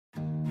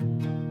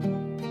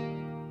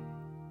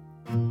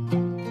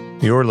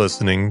You're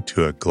listening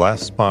to a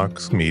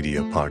Glassbox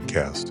Media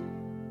podcast.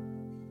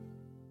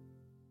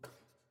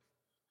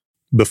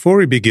 Before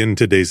we begin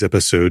today's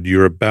episode,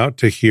 you're about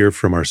to hear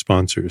from our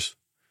sponsors.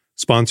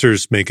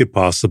 Sponsors make it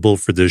possible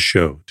for this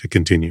show to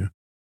continue.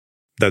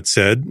 That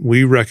said,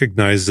 we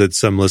recognize that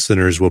some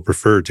listeners will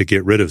prefer to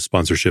get rid of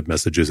sponsorship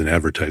messages and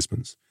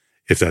advertisements.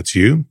 If that's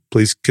you,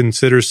 please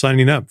consider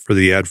signing up for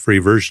the ad-free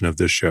version of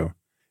this show.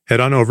 Head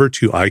on over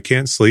to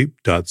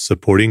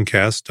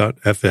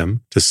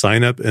ican'tsleep.supportingcast.fm to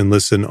sign up and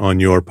listen on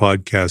your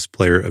podcast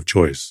player of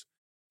choice.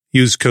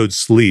 Use code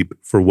SLEEP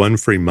for 1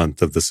 free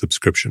month of the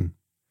subscription.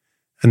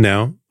 And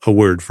now, a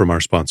word from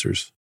our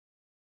sponsors.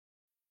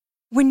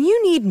 When you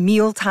need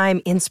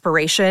mealtime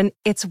inspiration,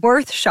 it's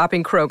worth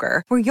shopping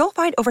Kroger, where you'll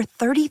find over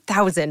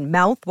 30,000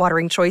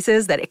 mouth-watering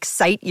choices that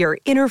excite your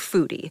inner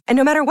foodie. And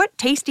no matter what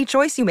tasty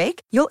choice you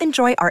make, you'll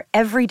enjoy our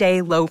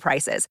everyday low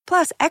prices,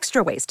 plus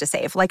extra ways to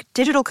save, like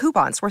digital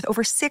coupons worth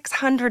over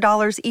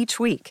 $600 each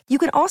week. You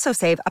can also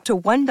save up to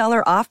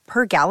 $1 off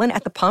per gallon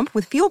at the pump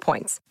with fuel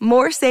points.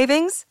 More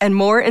savings and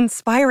more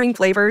inspiring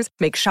flavors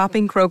make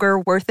shopping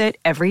Kroger worth it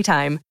every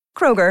time.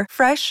 Kroger,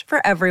 fresh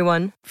for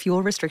everyone.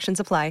 Fuel restrictions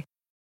apply.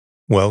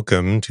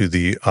 Welcome to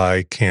the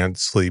I Can't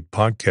Sleep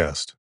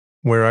podcast,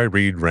 where I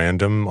read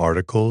random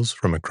articles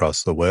from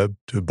across the web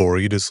to bore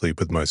you to sleep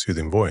with my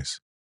soothing voice.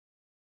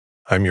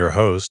 I'm your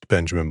host,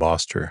 Benjamin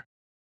Boster.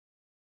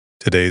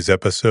 Today's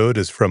episode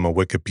is from a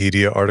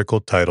Wikipedia article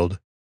titled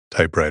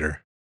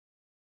Typewriter.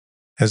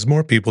 As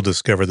more people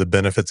discover the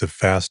benefits of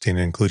fasting,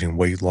 including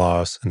weight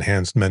loss,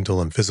 enhanced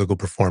mental and physical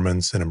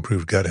performance, and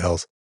improved gut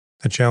health,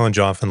 the challenge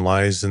often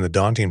lies in the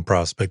daunting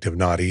prospect of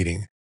not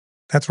eating.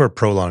 That's where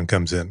Prolon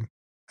comes in.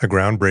 A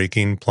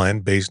groundbreaking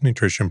plant-based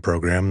nutrition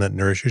program that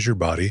nourishes your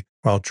body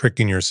while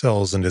tricking your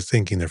cells into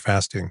thinking they're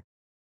fasting.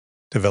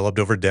 Developed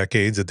over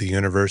decades at the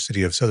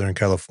University of Southern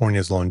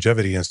California's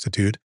Longevity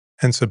Institute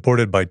and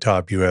supported by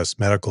top U.S.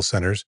 medical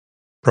centers,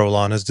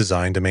 Prolon is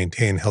designed to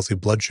maintain healthy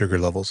blood sugar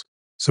levels,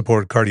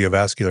 support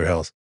cardiovascular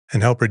health,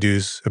 and help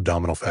reduce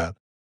abdominal fat.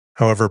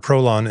 However,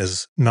 Prolon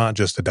is not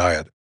just a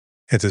diet.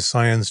 It's a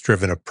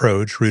science-driven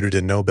approach rooted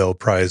in Nobel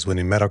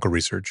Prize-winning medical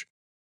research.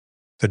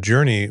 The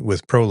journey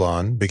with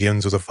Prolon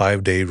begins with a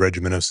 5-day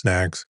regimen of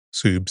snacks,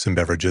 soups, and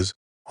beverages,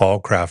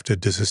 all crafted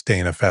to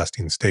sustain a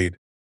fasting state.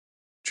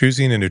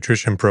 Choosing a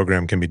nutrition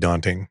program can be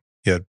daunting,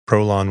 yet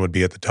Prolon would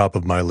be at the top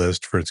of my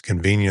list for its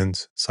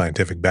convenience,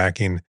 scientific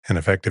backing, and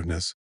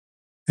effectiveness.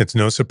 It's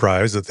no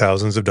surprise that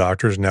thousands of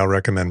doctors now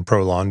recommend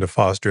Prolon to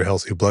foster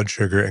healthy blood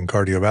sugar and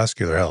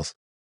cardiovascular health.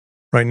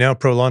 Right now,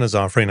 Prolon is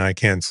offering I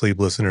Can't Sleep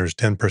listeners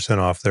 10%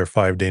 off their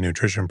 5-day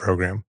nutrition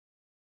program.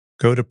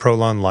 Go to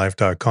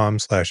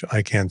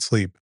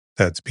prolonlife.com/ican'tsleep.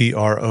 That's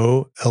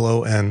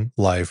PROLON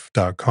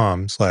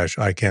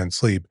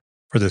life.com/ican'tsleep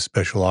for this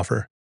special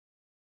offer.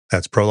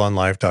 That's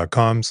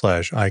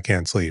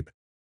prolonlife.com/ican'tsleep.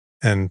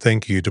 And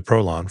thank you to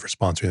Prolon for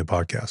sponsoring the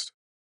podcast.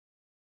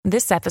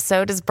 This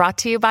episode is brought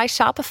to you by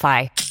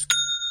Shopify.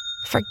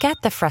 Forget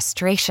the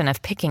frustration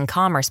of picking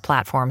commerce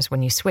platforms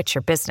when you switch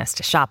your business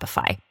to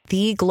Shopify,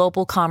 the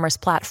global commerce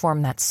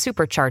platform that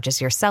supercharges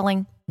your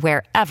selling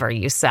wherever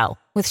you sell.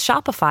 With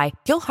Shopify,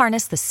 you'll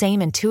harness the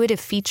same intuitive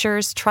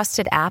features,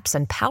 trusted apps,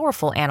 and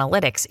powerful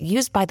analytics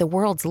used by the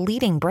world's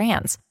leading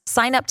brands.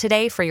 Sign up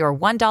today for your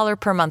 $1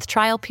 per month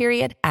trial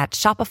period at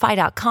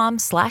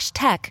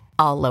shopify.com/tech,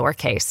 all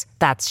lowercase.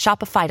 That's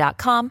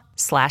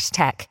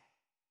shopify.com/tech.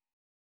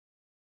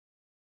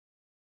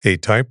 A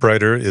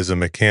typewriter is a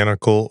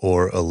mechanical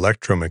or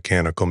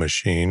electromechanical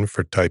machine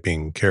for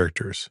typing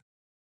characters.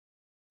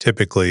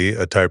 Typically,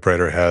 a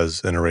typewriter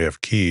has an array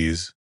of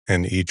keys,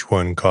 and each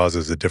one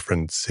causes a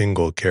different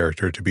single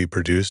character to be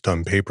produced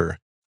on paper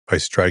by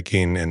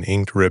striking an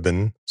inked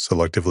ribbon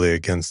selectively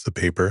against the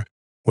paper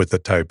with the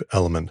type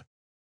element.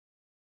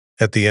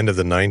 At the end of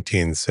the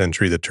 19th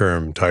century, the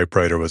term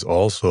typewriter was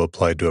also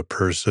applied to a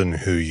person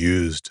who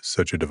used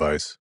such a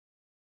device.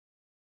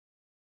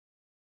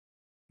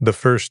 The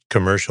first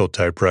commercial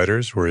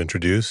typewriters were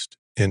introduced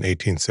in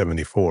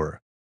 1874,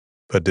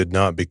 but did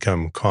not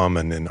become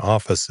common in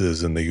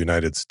offices in the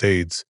United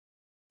States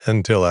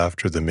until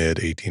after the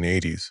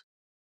mid-1880s.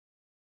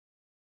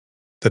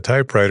 The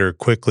typewriter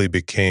quickly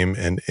became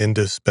an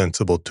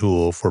indispensable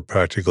tool for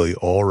practically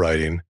all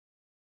writing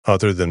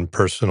other than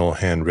personal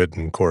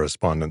handwritten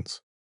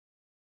correspondence.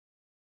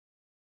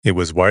 It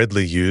was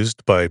widely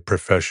used by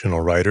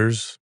professional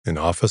writers in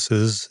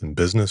offices and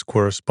business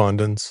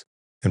correspondence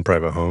in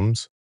private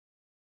homes,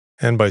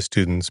 and by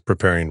students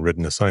preparing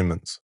written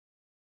assignments.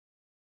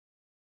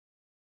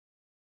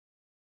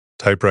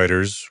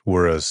 Typewriters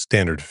were a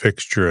standard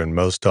fixture in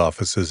most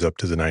offices up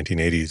to the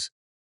 1980s.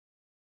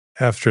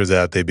 After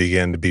that, they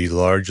began to be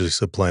largely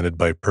supplanted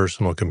by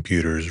personal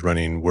computers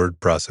running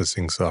word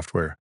processing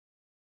software.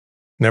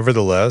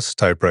 Nevertheless,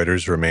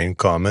 typewriters remain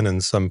common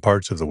in some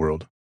parts of the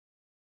world.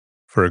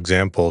 For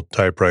example,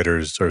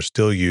 typewriters are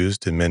still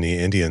used in many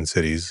Indian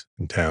cities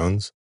and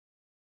towns,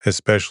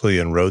 especially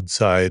in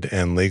roadside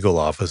and legal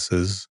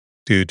offices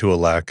due to a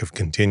lack of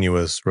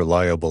continuous,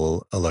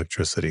 reliable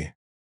electricity.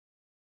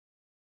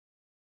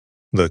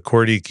 The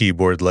QWERTY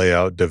keyboard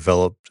layout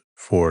developed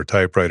for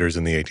typewriters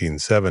in the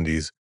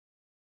 1870s,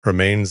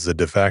 remains the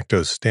de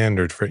facto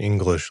standard for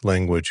English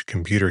language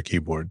computer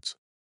keyboards.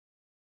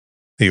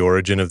 The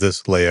origin of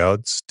this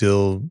layout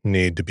still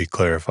need to be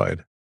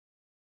clarified.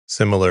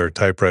 Similar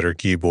typewriter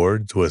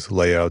keyboards with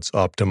layouts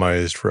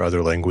optimized for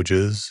other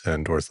languages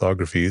and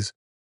orthographies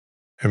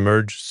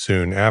emerged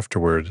soon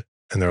afterward,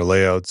 and their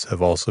layouts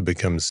have also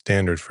become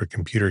standard for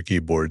computer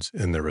keyboards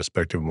in their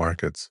respective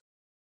markets.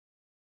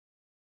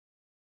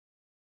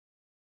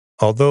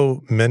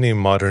 Although many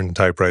modern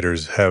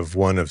typewriters have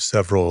one of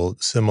several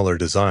similar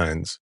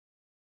designs,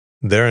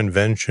 their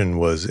invention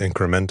was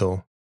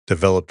incremental,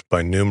 developed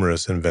by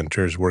numerous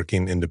inventors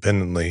working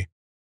independently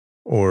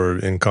or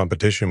in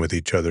competition with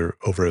each other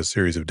over a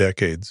series of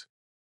decades.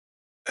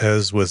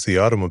 As with the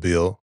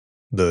automobile,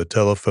 the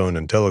telephone,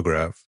 and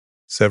telegraph,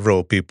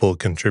 several people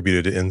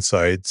contributed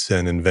insights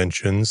and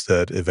inventions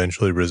that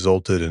eventually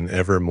resulted in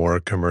ever more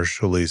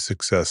commercially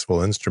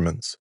successful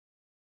instruments.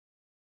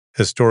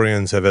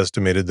 Historians have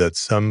estimated that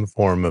some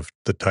form of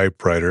the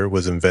typewriter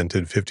was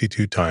invented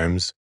 52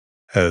 times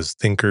as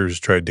thinkers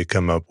tried to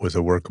come up with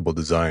a workable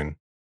design.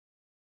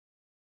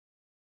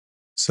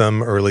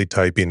 Some early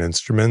typing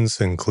instruments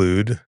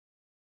include,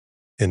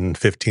 in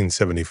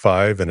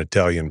 1575, an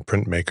Italian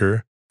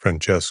printmaker,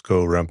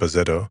 Francesco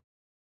Rampazzetto,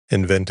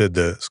 invented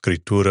the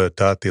scrittura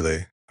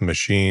tattile, a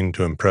machine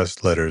to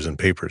impress letters and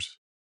papers.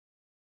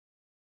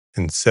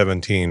 In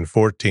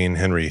 1714,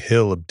 Henry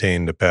Hill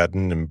obtained a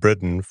patent in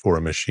Britain for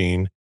a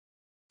machine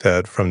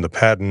that from the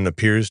patent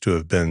appears to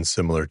have been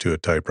similar to a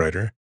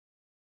typewriter.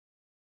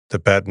 The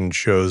patent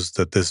shows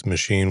that this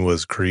machine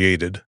was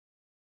created.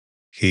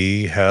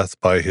 He hath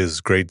by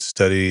his great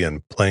study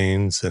and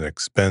pains and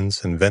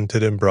expense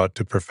invented and brought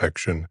to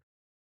perfection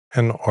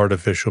an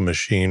artificial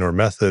machine or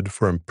method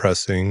for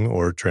impressing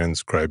or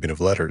transcribing of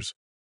letters,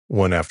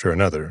 one after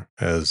another,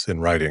 as in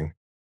writing,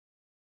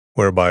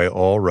 whereby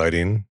all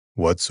writing,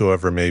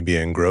 whatsoever may be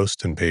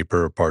engrossed in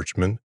paper or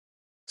parchment,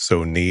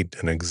 so neat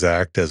and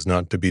exact as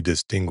not to be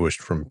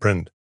distinguished from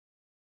print,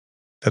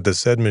 that the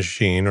said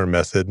machine or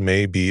method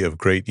may be of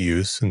great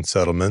use in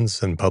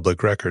settlements and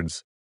public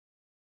records,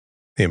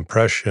 the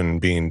impression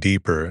being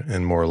deeper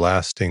and more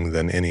lasting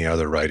than any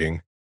other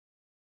writing,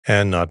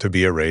 and not to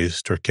be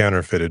erased or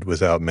counterfeited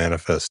without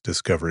manifest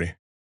discovery.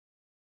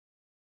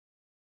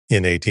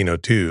 In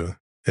 1802,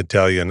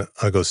 Italian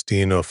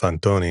Agostino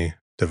Fantoni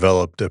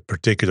developed a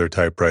particular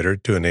typewriter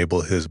to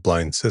enable his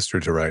blind sister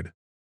to write.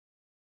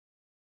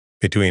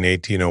 Between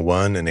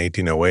 1801 and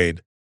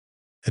 1808,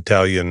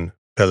 Italian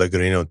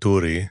Pellegrino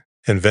Turri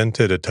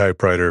invented a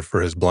typewriter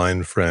for his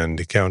blind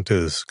friend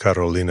Countess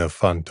Carolina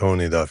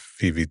Fantoni da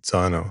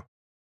Fivizzano.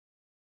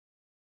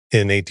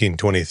 In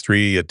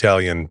 1823,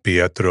 Italian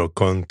Pietro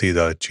Conti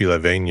da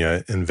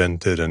Cilevegna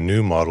invented a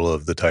new model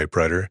of the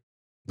typewriter,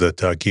 the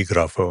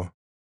tachygrafo,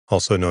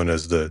 also known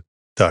as the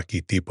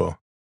tachytipo.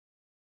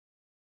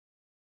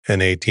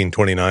 In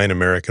 1829,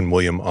 American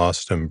William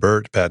Austin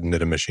Burt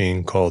patented a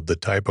machine called the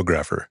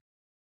typographer,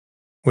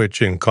 which,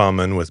 in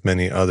common with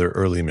many other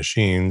early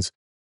machines,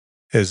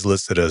 is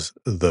listed as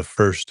the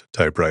first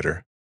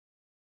typewriter.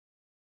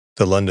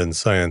 The London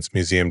Science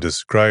Museum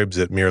describes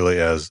it merely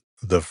as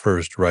the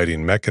first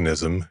writing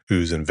mechanism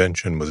whose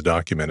invention was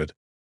documented,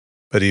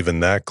 but even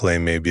that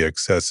claim may be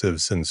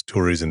excessive since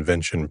Turri's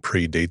invention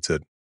predates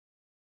it.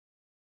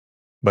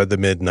 By the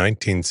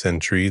mid-19th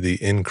century,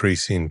 the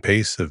increasing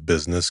pace of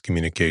business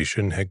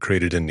communication had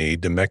created a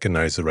need to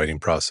mechanize the writing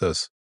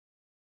process.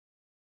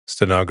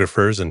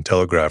 Stenographers and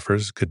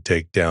telegraphers could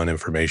take down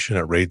information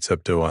at rates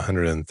up to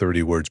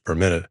 130 words per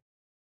minute,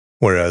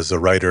 whereas a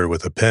writer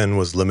with a pen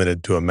was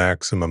limited to a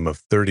maximum of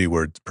 30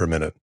 words per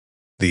minute,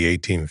 the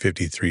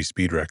 1853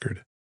 speed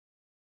record.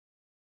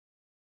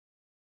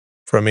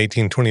 From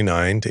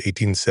 1829 to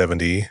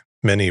 1870,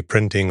 many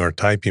printing or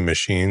typing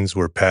machines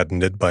were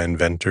patented by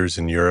inventors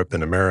in Europe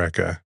and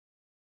America,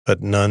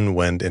 but none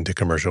went into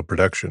commercial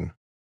production.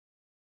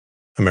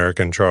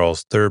 American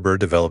Charles Thurber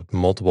developed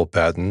multiple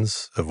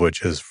patents, of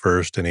which his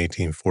first in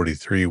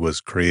 1843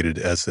 was created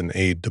as an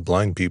aid to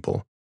blind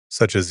people,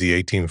 such as the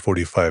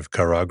 1845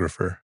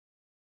 chirographer.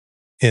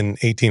 In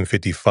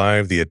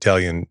 1855, the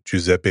Italian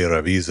Giuseppe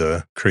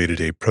Ravisa created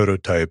a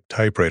prototype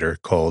typewriter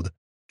called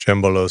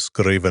Cembalo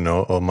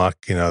scrivano o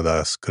macchina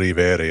da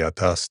scrivere a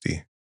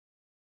tasti,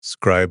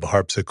 scribe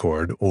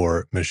harpsichord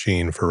or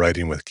machine for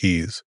writing with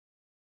keys.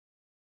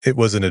 It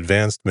was an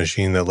advanced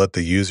machine that let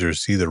the user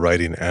see the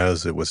writing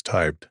as it was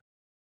typed.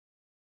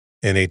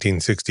 In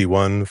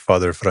 1861,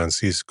 Father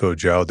Francisco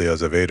João de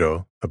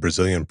Azevedo, a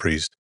Brazilian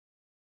priest,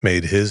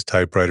 made his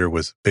typewriter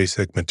with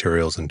basic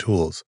materials and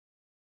tools,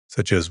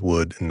 such as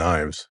wood and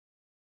knives.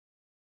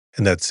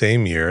 In that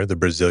same year, the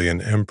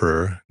Brazilian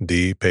Emperor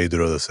D.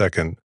 Pedro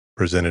II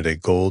presented a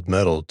gold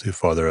medal to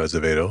Father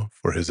Azevedo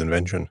for his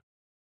invention.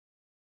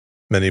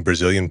 Many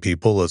Brazilian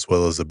people, as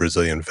well as the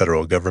Brazilian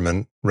federal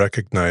government,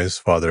 recognize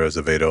Father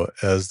Azevedo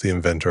as the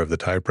inventor of the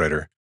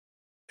typewriter,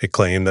 a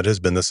claim that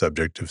has been the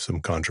subject of some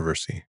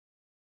controversy.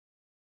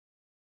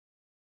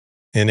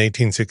 In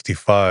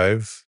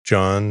 1865,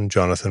 John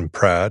Jonathan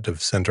Pratt of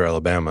Center,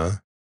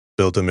 Alabama,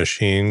 built a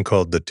machine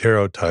called the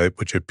Tarotype,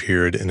 which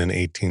appeared in an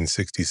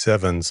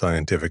 1867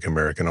 Scientific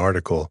American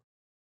article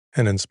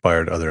and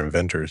inspired other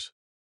inventors.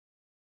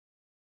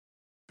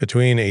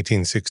 Between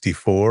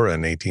 1864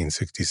 and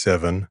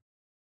 1867,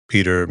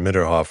 Peter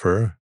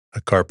Mitterhofer,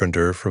 a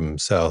carpenter from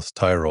South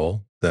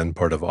Tyrol, then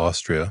part of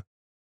Austria,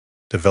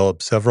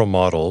 developed several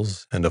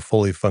models and a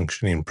fully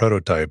functioning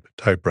prototype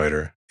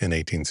typewriter in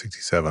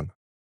 1867.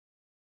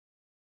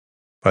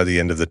 By the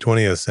end of the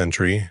 20th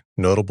century,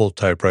 notable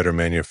typewriter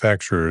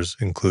manufacturers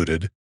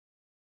included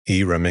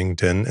E.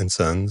 Remington and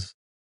Sons,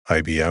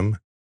 IBM,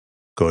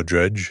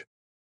 Godrej,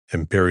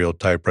 Imperial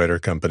Typewriter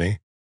Company,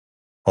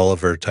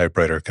 Oliver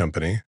Typewriter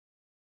Company,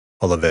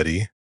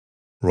 Olivetti,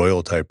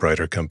 Royal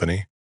Typewriter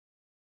Company,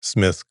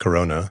 Smith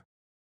Corona,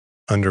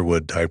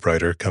 Underwood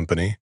Typewriter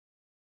Company,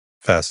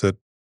 Facet,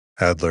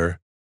 Adler,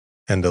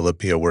 and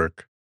Olympia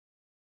Work.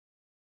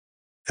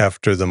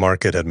 After the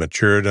market had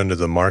matured under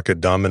the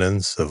market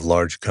dominance of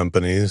large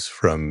companies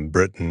from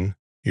Britain,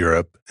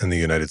 Europe, and the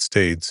United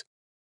States,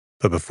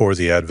 but before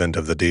the advent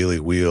of the daily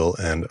wheel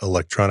and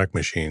electronic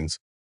machines,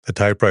 the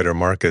typewriter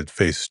market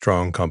faced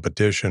strong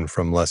competition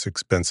from less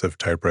expensive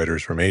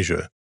typewriters from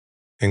Asia,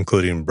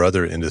 including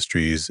Brother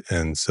Industries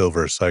and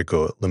Silver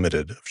Psycho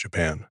Limited of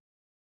Japan.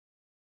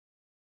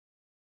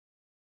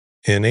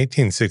 In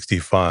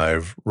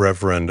 1865,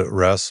 Reverend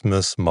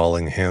Rasmus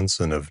Malling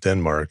Hansen of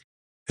Denmark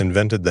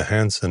invented the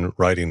Hansen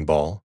writing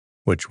ball,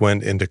 which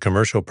went into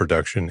commercial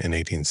production in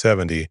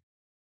 1870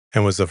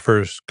 and was the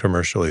first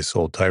commercially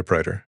sold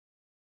typewriter.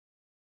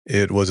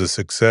 It was a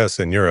success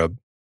in Europe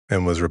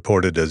and was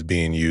reported as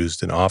being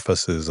used in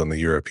offices on the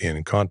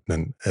European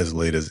continent as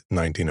late as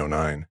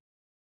 1909.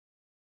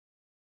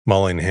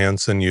 Malling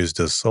Hansen used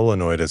a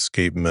solenoid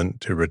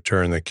escapement to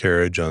return the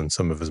carriage on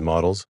some of his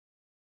models,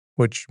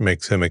 which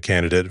makes him a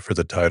candidate for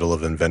the title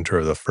of inventor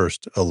of the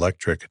first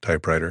electric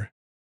typewriter.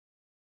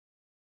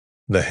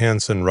 The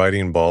Hansen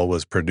writing ball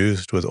was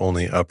produced with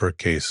only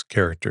uppercase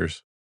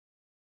characters.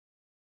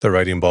 The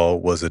writing ball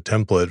was a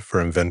template for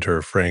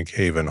inventor Frank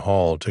Haven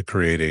Hall to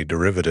create a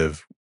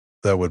derivative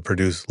that would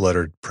produce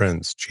lettered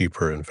prints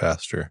cheaper and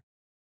faster.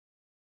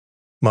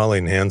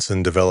 Malling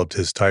Hansen developed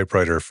his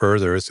typewriter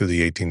further through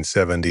the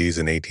 1870s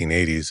and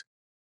 1880s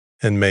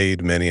and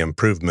made many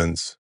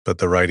improvements, but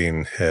the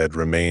writing head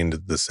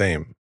remained the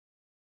same.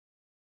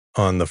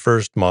 On the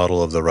first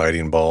model of the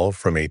writing ball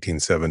from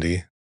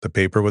 1870, the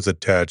paper was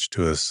attached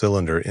to a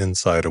cylinder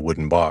inside a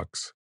wooden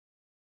box.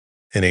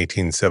 In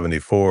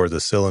 1874, the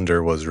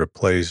cylinder was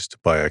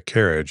replaced by a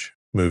carriage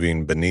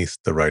moving beneath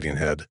the writing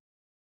head.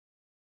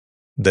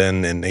 Then,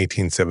 in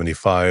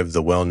 1875,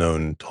 the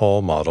well-known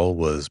tall model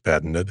was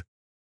patented,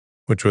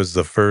 which was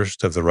the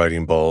first of the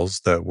writing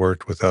balls that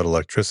worked without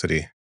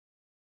electricity.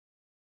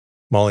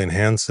 Malling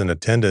Hansen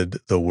attended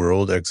the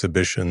World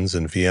Exhibitions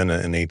in Vienna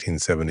in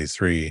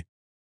 1873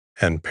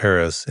 and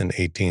Paris in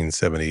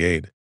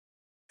 1878,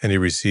 and he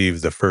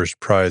received the first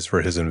prize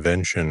for his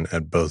invention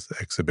at both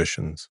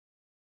exhibitions.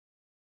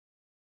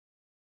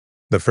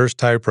 The first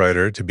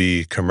typewriter to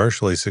be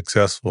commercially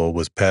successful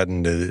was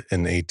patented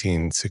in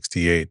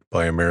 1868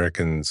 by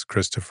Americans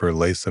Christopher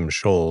Latham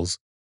Sholes,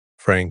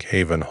 Frank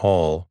Haven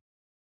Hall,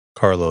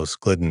 Carlos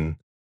Glidden,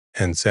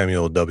 and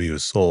Samuel W.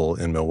 Soule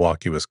in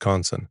Milwaukee,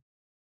 Wisconsin,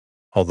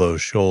 although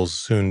Sholes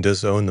soon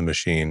disowned the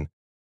machine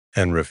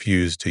and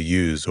refused to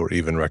use or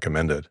even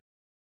recommend it.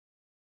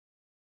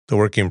 The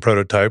working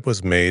prototype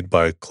was made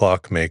by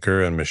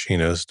clockmaker and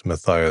machinist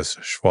Matthias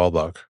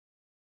Schwalbach.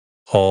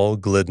 Hall,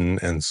 Glidden,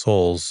 and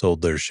Soule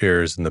sold their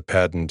shares in the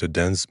patent to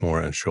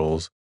Densmore and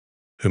Sholes,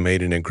 who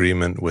made an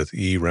agreement with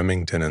E.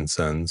 Remington and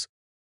Sons,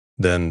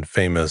 then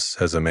famous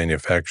as a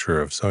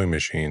manufacturer of sewing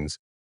machines,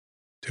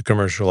 to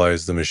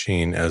commercialize the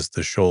machine as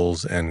the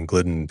Sholes and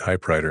Glidden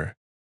typewriter.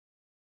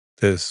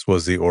 This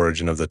was the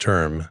origin of the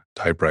term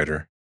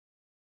typewriter.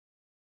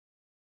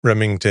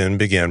 Remington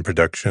began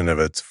production of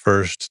its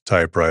first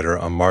typewriter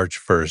on March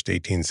 1,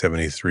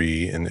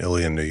 1873 in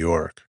Ilion, New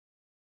York.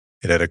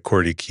 It had a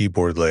QWERTY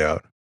keyboard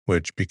layout,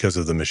 which, because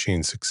of the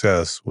machine's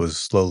success, was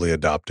slowly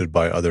adopted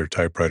by other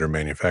typewriter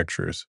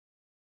manufacturers.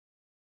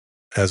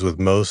 As with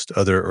most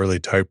other early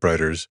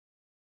typewriters,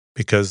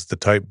 because the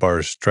type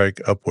bars strike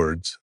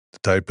upwards, the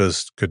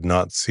typist could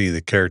not see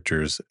the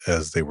characters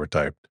as they were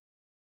typed.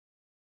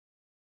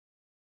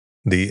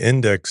 The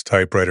index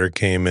typewriter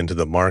came into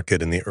the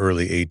market in the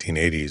early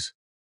 1880s.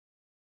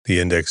 The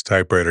index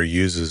typewriter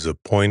uses a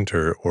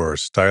pointer or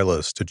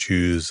stylus to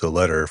choose a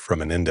letter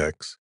from an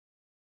index.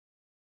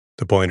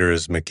 The pointer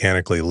is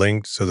mechanically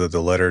linked so that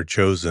the letter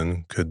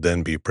chosen could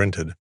then be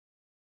printed,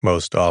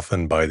 most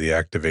often by the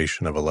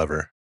activation of a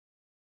lever.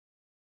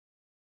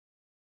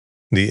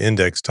 The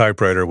index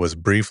typewriter was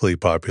briefly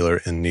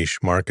popular in niche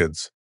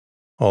markets.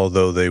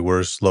 Although they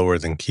were slower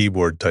than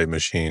keyboard-type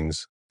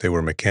machines, they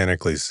were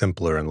mechanically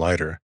simpler and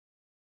lighter.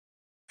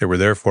 They were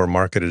therefore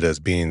marketed as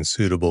being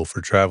suitable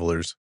for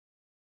travelers,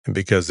 and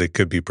because they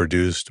could be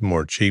produced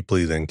more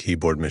cheaply than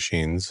keyboard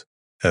machines,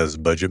 as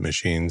budget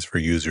machines for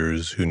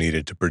users who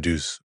needed to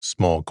produce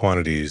small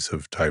quantities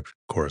of typed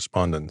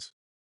correspondence.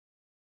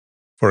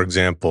 For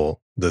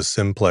example, the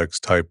Simplex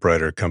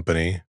Typewriter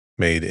Company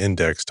made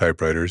index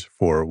typewriters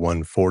for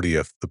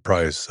 1/40th the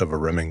price of a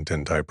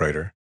Remington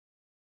typewriter.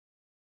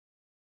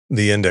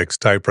 The index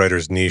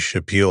typewriter's niche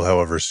appeal,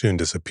 however, soon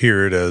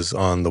disappeared as,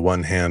 on the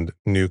one hand,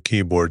 new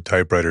keyboard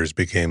typewriters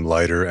became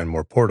lighter and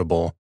more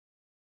portable,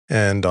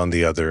 and on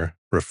the other,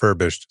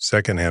 refurbished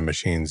secondhand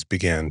machines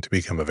began to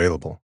become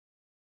available.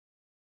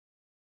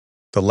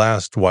 The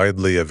last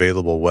widely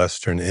available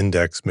Western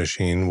index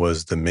machine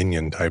was the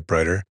Minion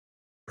typewriter,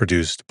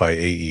 produced by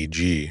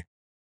AEG,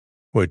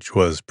 which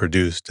was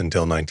produced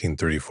until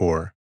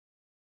 1934.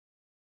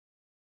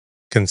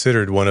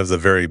 Considered one of the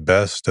very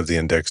best of the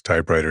index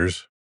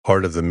typewriters,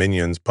 part of the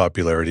Minion's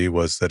popularity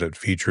was that it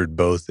featured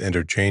both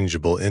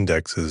interchangeable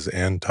indexes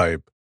and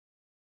type,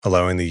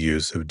 allowing the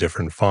use of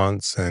different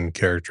fonts and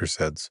character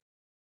sets,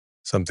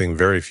 something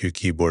very few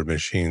keyboard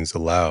machines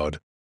allowed,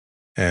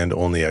 and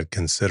only at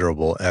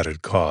considerable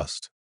added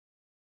cost.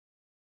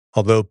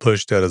 Although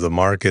pushed out of the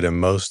market in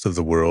most of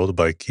the world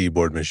by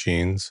keyboard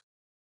machines,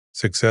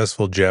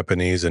 successful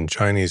Japanese and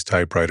Chinese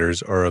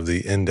typewriters are of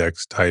the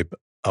index type,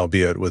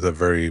 albeit with a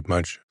very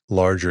much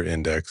larger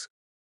index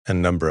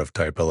and number of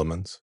type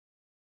elements.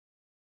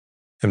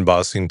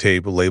 Embossing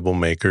tape label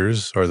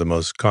makers are the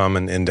most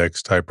common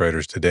index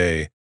typewriters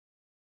today,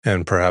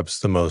 and perhaps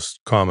the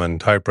most common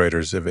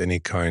typewriters of any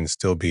kind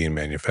still being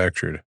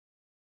manufactured.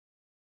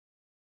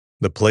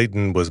 The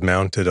platen was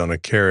mounted on a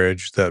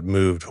carriage that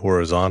moved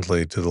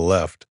horizontally to the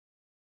left,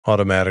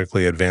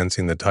 automatically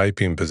advancing the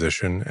typing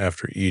position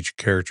after each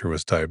character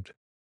was typed.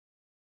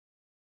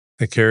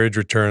 The carriage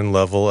return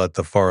level at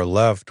the far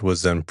left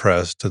was then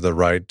pressed to the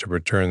right to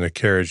return the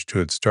carriage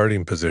to its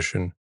starting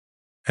position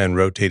and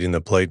rotating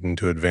the platen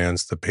to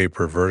advance the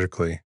paper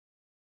vertically.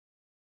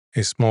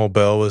 A small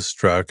bell was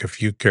struck a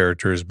few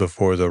characters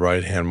before the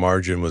right-hand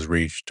margin was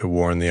reached to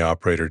warn the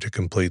operator to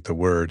complete the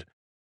word,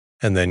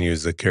 and then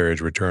use the carriage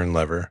return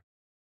lever.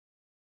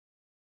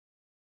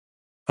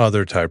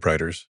 Other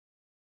typewriters.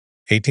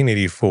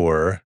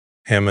 1884,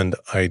 Hammond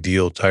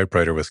Ideal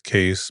Typewriter with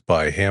Case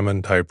by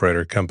Hammond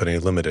Typewriter Company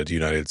Limited,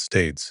 United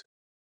States.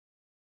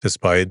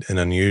 Despite an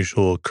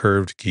unusual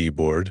curved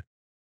keyboard,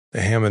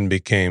 the Hammond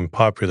became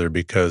popular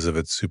because of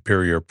its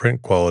superior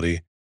print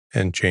quality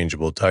and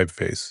changeable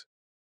typeface.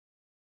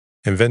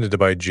 Invented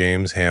by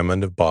James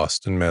Hammond of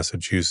Boston,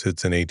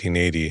 Massachusetts in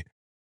 1880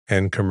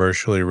 and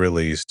commercially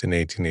released in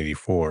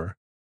 1884.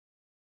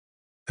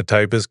 The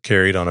type is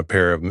carried on a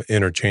pair of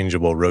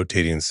interchangeable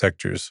rotating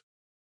sectors,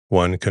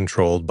 one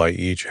controlled by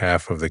each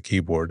half of the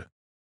keyboard.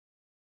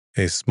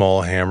 A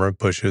small hammer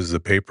pushes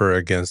the paper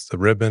against the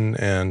ribbon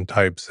and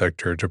type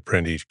sector to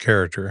print each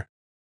character.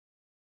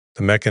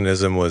 The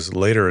mechanism was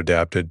later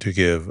adapted to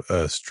give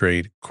a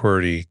straight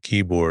QWERTY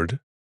keyboard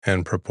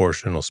and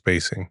proportional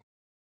spacing.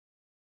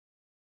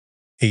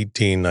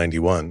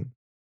 1891,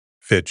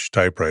 Fitch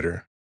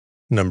Typewriter,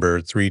 number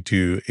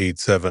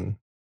 3287,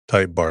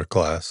 Type Bar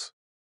class,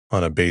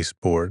 on a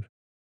baseboard,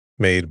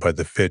 made by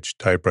the Fitch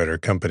Typewriter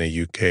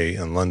Company UK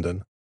in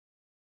London.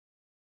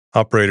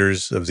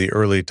 Operators of the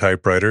early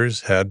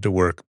typewriters had to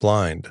work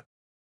blind.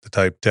 The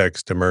typed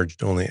text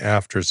emerged only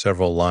after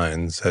several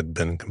lines had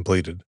been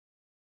completed.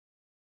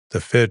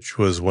 The Fitch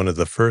was one of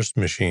the first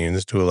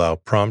machines to allow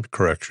prompt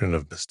correction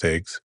of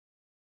mistakes.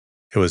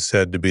 It was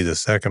said to be the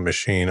second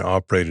machine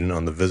operating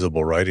on the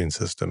visible writing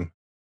system.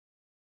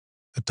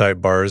 The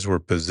type bars were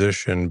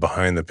positioned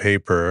behind the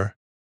paper,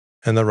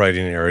 and the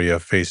writing area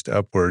faced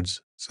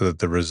upwards so that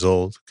the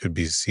result could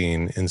be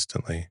seen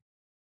instantly.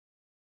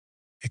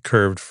 A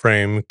curved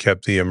frame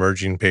kept the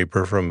emerging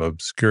paper from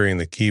obscuring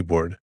the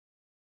keyboard,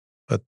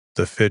 but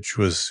the Fitch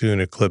was soon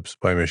eclipsed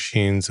by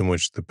machines in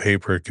which the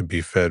paper could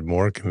be fed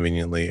more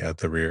conveniently at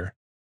the rear.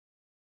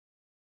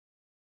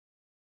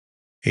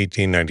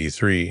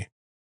 1893,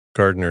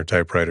 Gardner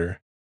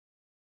Typewriter.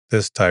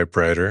 This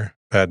typewriter,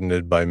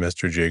 patented by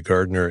Mr. J.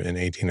 Gardner in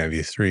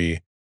 1893,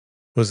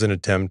 was an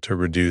attempt to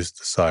reduce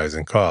the size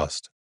and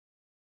cost.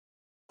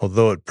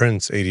 Although it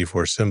prints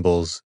 84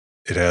 symbols,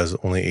 it has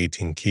only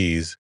 18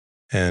 keys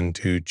and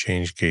 2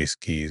 change case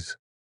keys.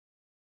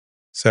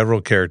 Several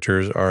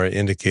characters are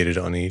indicated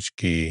on each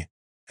key,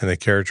 and the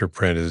character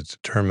print is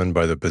determined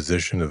by the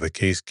position of the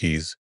case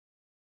keys,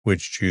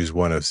 which choose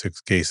one of 6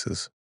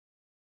 cases.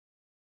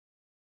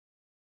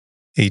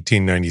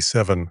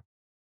 1897,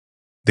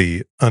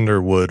 the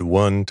Underwood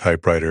 1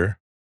 typewriter,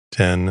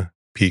 10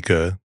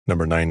 Pica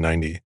number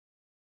 990.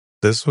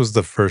 This was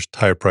the first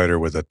typewriter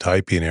with a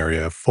typing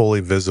area fully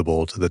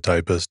visible to the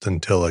typist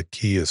until a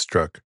key is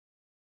struck.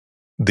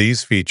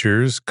 These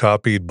features,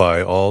 copied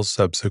by all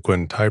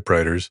subsequent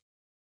typewriters,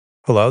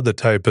 allowed the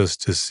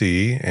typist to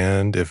see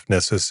and, if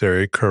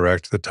necessary,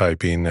 correct the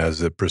typing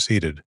as it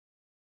proceeded.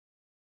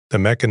 The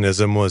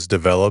mechanism was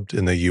developed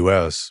in the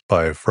U.S.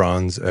 by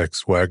Franz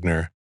X.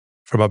 Wagner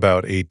from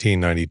about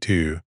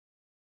 1892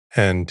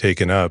 and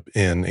taken up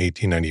in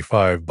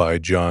 1895 by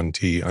John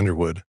T.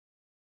 Underwood,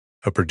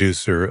 a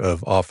producer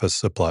of office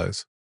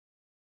supplies.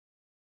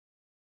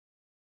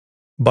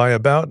 By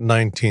about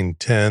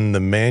 1910, the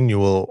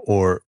manual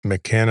or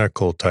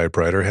mechanical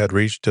typewriter had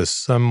reached a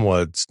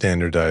somewhat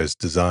standardized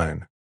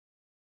design.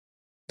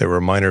 There were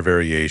minor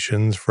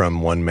variations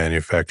from one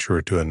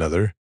manufacturer to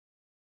another,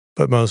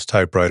 but most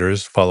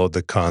typewriters followed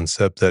the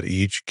concept that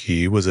each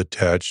key was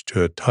attached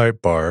to a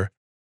type bar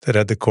that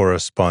had the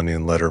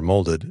corresponding letter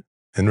molded,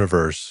 in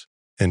reverse,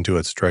 into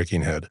its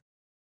striking head.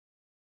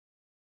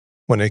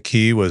 When a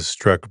key was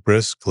struck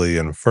briskly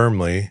and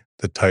firmly,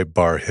 the type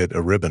bar hit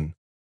a ribbon,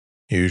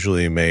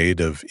 usually made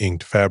of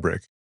inked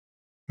fabric,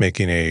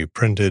 making a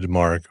printed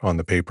mark on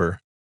the paper,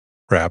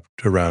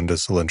 wrapped around a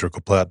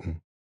cylindrical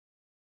platen.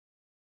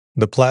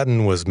 The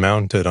platen was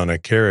mounted on a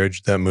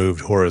carriage that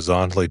moved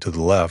horizontally to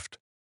the left,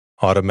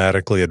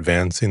 automatically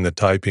advancing the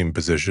typing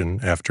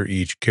position after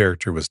each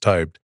character was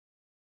typed.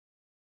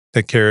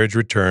 The carriage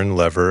return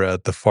lever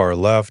at the far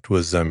left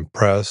was then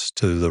pressed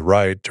to the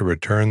right to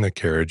return the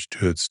carriage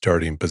to its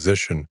starting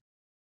position,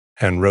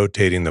 and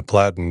rotating the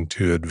platen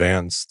to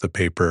advance the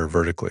paper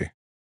vertically.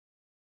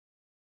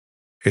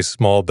 A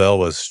small bell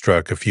was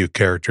struck a few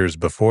characters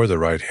before the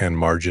right-hand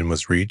margin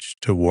was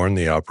reached to warn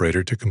the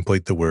operator to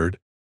complete the word,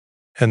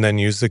 and then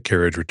use the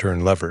carriage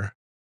return lever.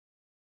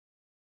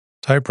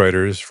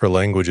 Typewriters for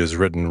languages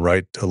written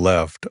right to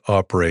left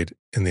operate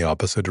in the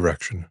opposite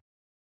direction.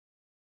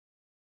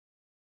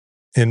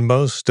 In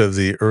most of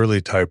the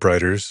early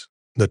typewriters,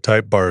 the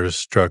type bars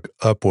struck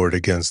upward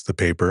against the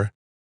paper,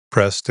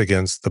 pressed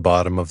against the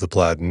bottom of the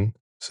platen,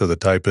 so the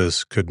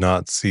typist could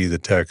not see the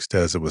text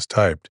as it was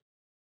typed.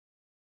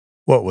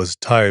 What was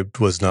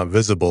typed was not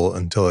visible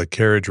until a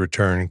carriage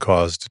return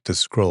caused it to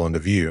scroll into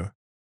view.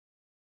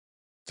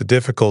 The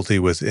difficulty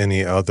with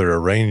any other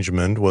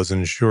arrangement was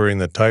ensuring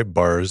the type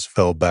bars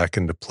fell back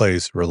into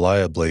place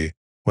reliably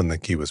when the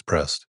key was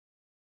pressed.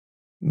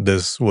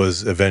 This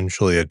was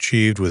eventually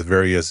achieved with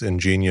various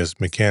ingenious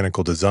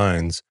mechanical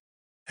designs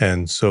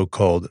and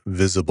so-called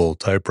visible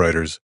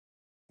typewriters,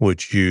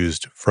 which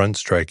used front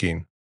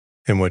striking,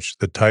 in which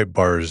the type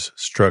bars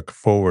struck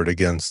forward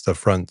against the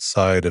front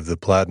side of the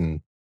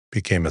platen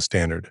became a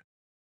standard.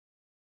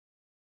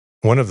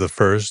 One of the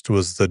first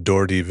was the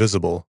Doherty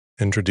Visible,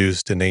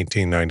 introduced in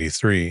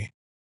 1893,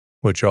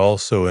 which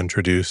also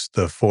introduced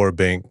the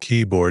 4-bank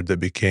keyboard that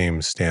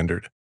became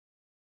standard,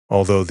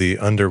 although the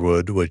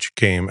Underwood, which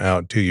came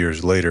out 2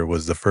 years later,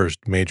 was the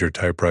first major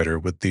typewriter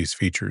with these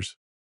features.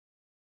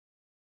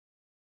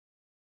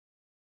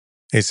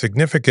 A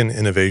significant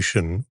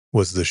innovation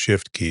was the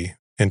Shift key,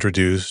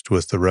 introduced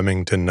with the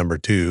Remington No.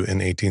 2 in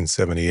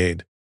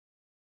 1878.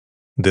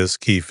 This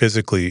key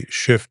physically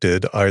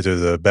shifted either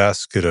the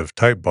basket of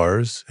type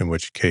bars, in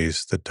which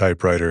case the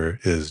typewriter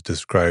is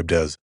described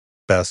as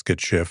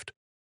basket shift,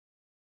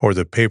 or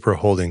the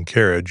paper-holding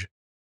carriage,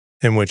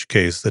 in which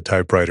case the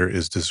typewriter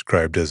is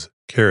described as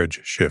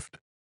carriage shift.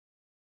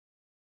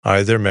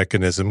 Either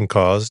mechanism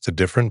caused a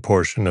different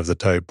portion of the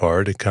type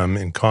bar to come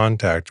in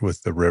contact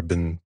with the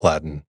ribbon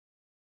platen.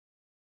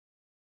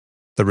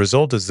 The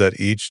result is that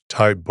each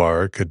type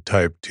bar could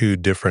type 2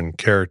 different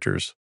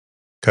characters,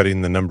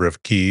 cutting the number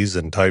of keys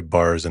and type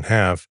bars in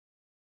half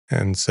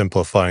and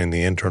simplifying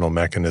the internal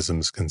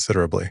mechanisms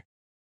considerably.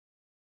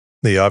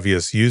 The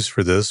obvious use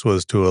for this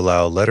was to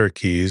allow letter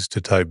keys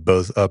to type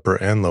both upper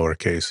and lower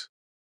case,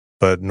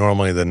 but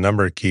normally the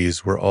number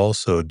keys were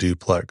also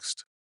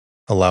duplexed,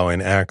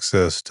 allowing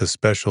access to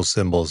special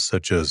symbols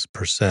such as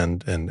 %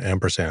 and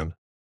ampersand.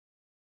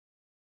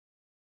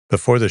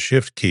 Before the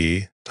Shift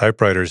key,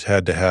 typewriters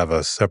had to have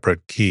a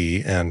separate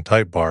key and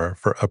type bar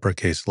for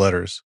uppercase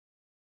letters.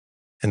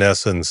 In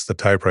essence, the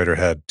typewriter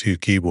had 2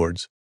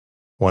 keyboards,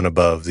 one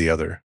above the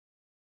other.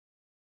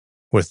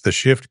 With the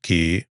Shift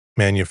key,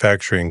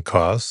 manufacturing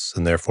costs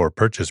and therefore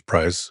purchase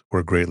price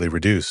were greatly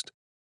reduced,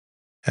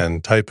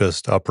 and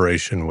typist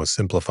operation was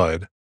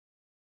simplified.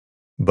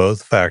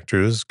 Both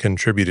factors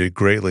contributed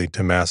greatly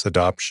to mass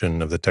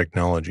adoption of the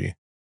technology.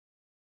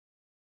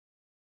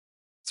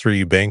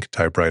 3-bank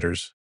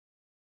typewriters.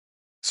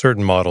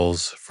 Certain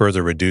models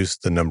further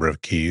reduced the number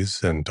of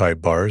keys and type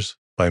bars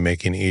by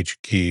making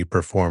each key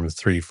perform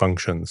 3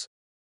 functions.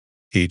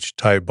 Each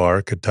type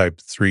bar could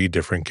type 3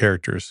 different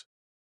characters.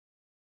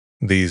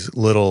 These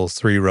little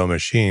 3-row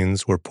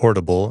machines were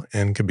portable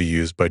and could be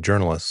used by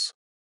journalists.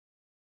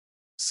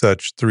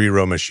 Such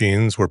 3-row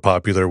machines were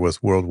popular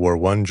with World War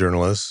I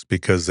journalists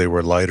because they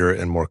were lighter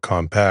and more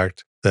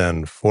compact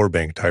than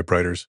 4-bank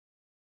typewriters,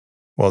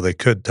 while they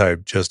could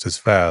type just as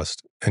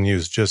fast and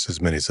use just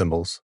as many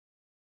symbols.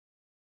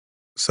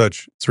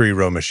 Such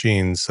 3-row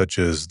machines, such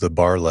as the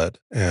Barlett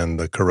and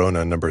the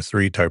Corona No.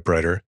 3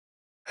 typewriter,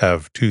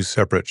 have 2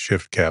 separate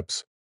shift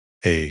caps,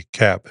 a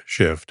cap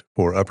shift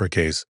for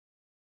uppercase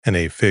and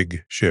a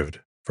fig shift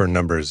for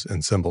numbers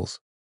and symbols.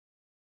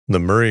 The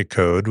Murray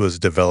code was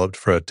developed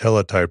for a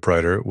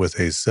teletypewriter with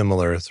a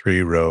similar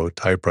 3-row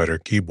typewriter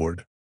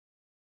keyboard.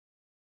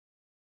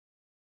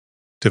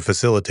 To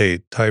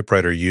facilitate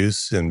typewriter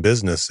use in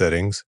business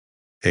settings,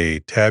 a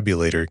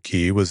tabulator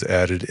key was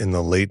added in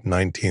the late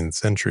 19th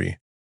century.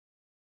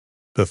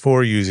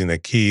 Before using a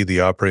key,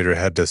 the operator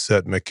had to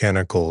set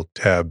mechanical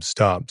tab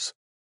stops,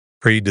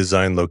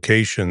 pre-designed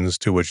locations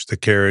to which the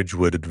carriage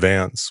would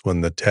advance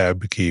when the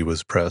tab key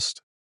was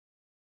pressed.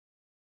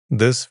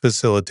 This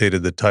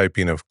facilitated the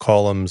typing of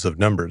columns of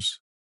numbers,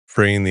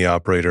 freeing the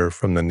operator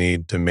from the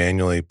need to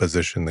manually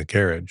position the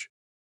carriage.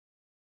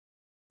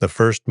 The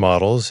first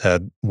models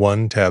had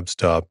one tab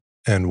stop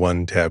and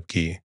one tab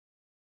key.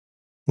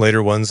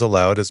 Later ones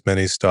allowed as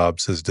many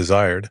stops as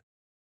desired,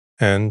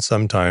 and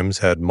sometimes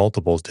had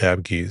multiple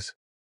tab keys,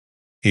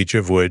 each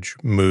of which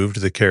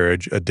moved the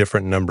carriage a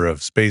different number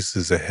of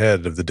spaces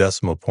ahead of the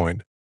decimal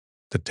point,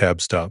 the tab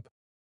stop,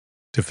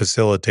 to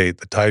facilitate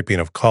the typing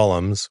of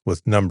columns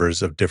with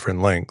numbers of different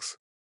lengths,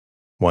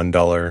 $1,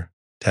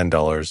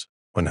 $10,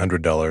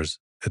 $100,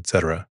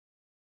 etc.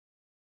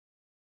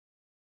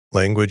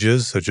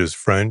 Languages such as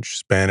French,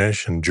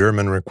 Spanish, and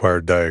German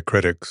required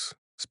diacritics,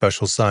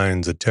 special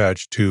signs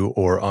attached to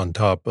or on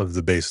top of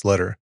the base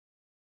letter.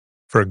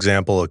 For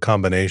example, a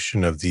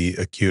combination of the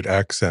acute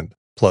accent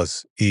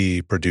plus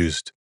E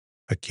produced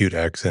acute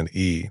accent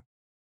E.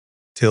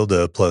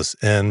 Tilde plus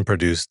N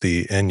produced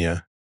the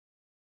Enya.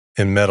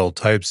 In metal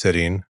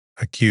typesetting,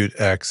 acute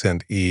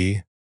accent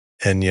E,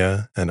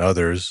 Enya, and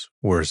others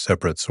were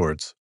separate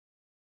sorts.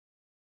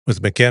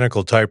 With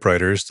mechanical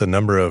typewriters, the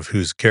number of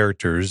whose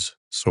characters,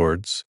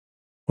 sorts,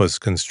 was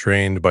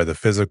constrained by the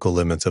physical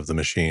limits of the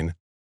machine.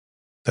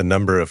 The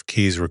number of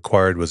keys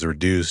required was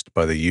reduced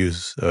by the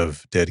use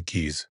of dead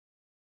keys.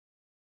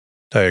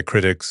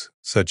 Diacritics,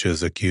 such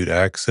as acute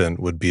accent,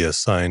 would be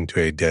assigned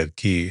to a dead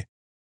key,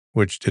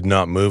 which did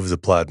not move the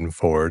platen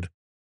forward,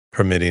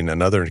 permitting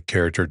another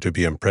character to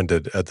be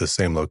imprinted at the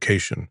same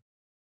location.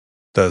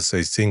 Thus,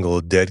 a single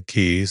dead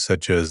key,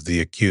 such as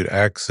the acute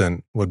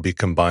accent, would be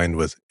combined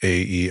with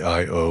A, E,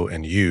 I, O,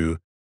 and U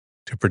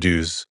to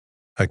produce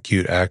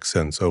acute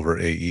accents over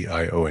A, E,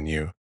 I, O, and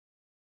U,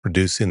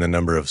 reducing the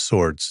number of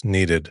sorts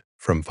needed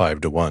from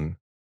 5 to 1.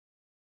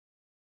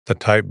 The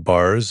type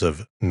bars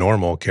of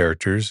normal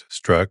characters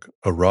struck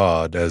a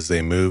rod as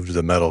they moved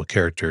the metal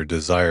character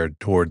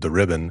desired toward the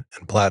ribbon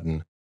and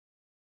platen,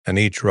 and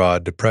each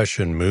rod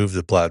depression moved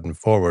the platen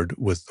forward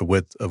with the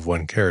width of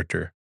one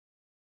character.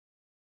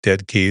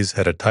 Dead keys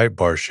had a type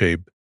bar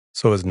shape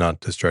so as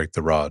not to strike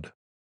the rod.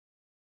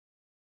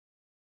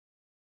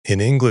 In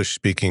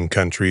English-speaking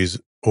countries,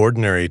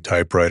 ordinary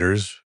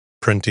typewriters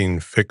printing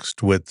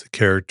fixed-width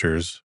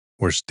characters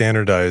were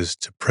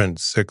standardized to print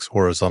 6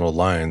 horizontal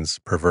lines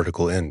per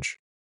vertical inch,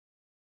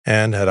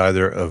 and had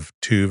either of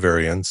 2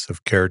 variants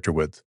of character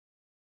width,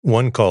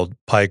 one called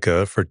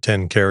pica for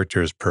 10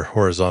 characters per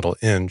horizontal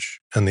inch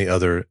and the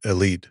other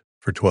elite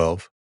for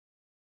 12.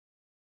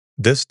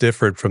 This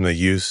differed from the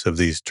use of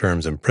these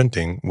terms in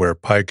printing, where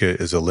pica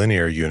is a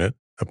linear unit,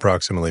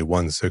 approximately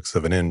 1/6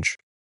 of an inch,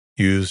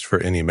 used for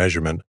any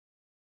measurement,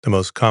 the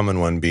most common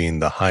one being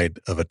the height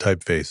of a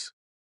typeface.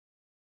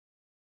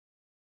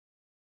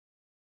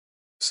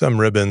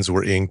 Some ribbons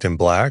were inked in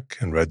black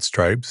and red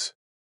stripes,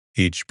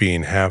 each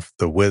being half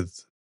the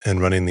width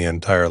and running the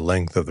entire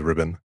length of the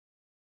ribbon.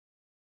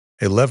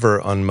 A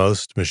lever on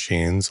most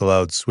machines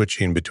allowed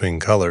switching between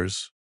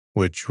colors,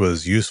 which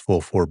was useful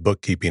for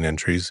bookkeeping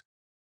entries,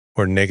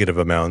 where negative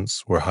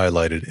amounts were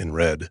highlighted in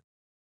red.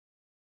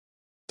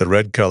 The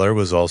red color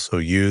was also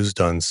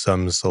used on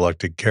some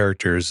selected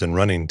characters in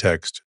running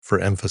text for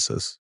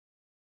emphasis.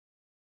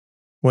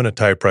 When a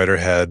typewriter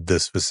had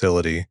this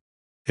facility,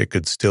 it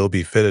could still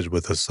be fitted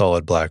with a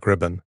solid black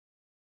ribbon.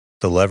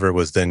 The lever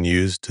was then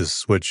used to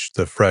switch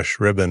the fresh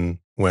ribbon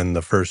when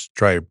the first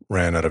stripe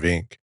ran out of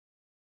ink.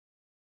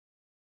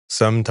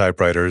 Some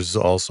typewriters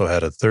also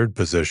had a third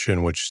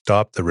position which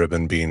stopped the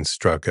ribbon being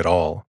struck at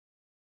all.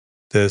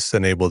 This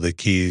enabled the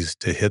keys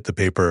to hit the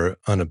paper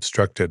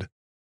unobstructed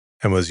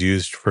and was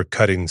used for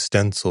cutting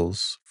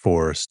stencils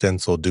for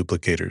stencil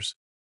duplicators.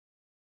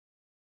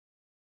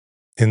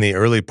 In the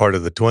early part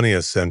of the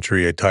 20th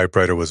century, a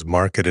typewriter was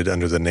marketed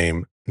under the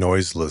name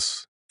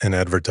Noiseless and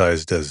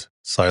advertised as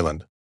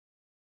silent.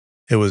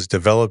 It was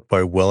developed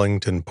by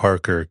Wellington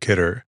Parker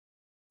Kidder,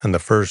 and the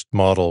first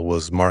model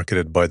was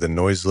marketed by the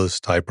Noiseless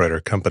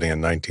Typewriter Company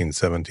in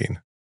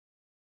 1917.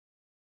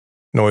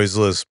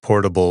 Noiseless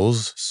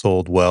portables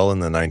sold well in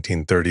the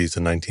 1930s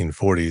and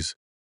 1940s,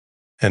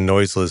 and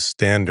noiseless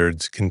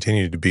standards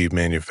continued to be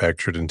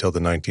manufactured until the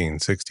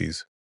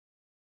 1960s.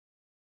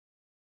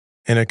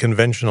 In a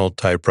conventional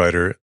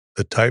typewriter,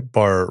 the type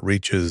bar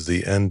reaches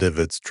the end of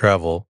its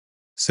travel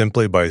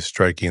simply by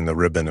striking the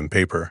ribbon and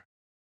paper.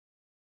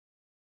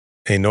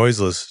 A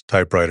noiseless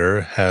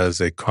typewriter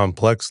has a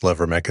complex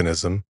lever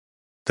mechanism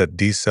that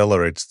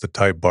decelerates the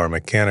type bar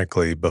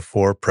mechanically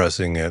before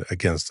pressing it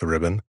against the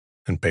ribbon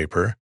and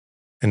paper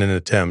in an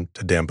attempt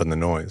to dampen the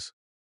noise.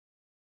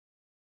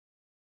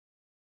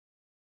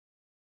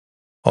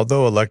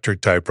 Although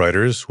electric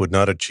typewriters would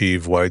not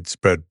achieve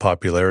widespread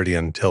popularity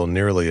until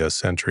nearly a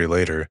century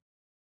later,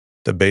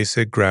 the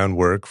basic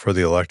groundwork for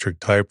the electric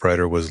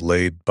typewriter was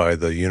laid by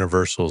the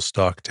universal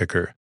stock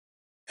ticker,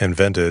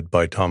 invented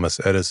by Thomas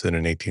Edison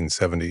in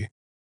 1870.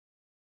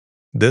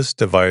 This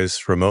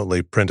device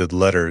remotely printed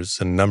letters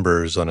and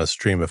numbers on a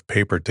stream of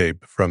paper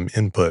tape from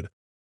input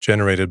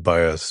generated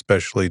by a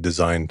specially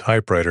designed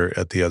typewriter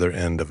at the other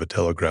end of a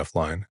telegraph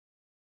line.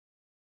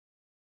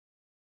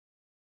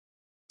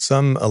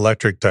 Some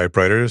electric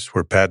typewriters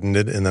were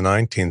patented in the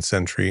 19th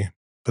century,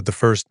 but the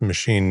first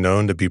machine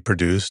known to be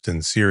produced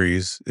in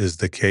series is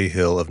the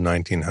Cahill of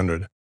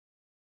 1900.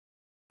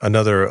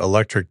 Another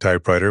electric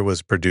typewriter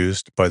was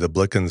produced by the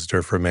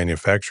Blickensderfer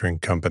Manufacturing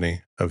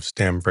Company of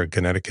Stamford,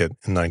 Connecticut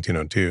in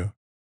 1902.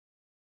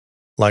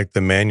 Like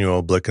the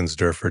manual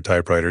Blickensderfer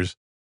typewriters,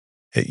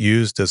 it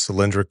used a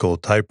cylindrical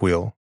type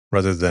wheel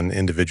rather than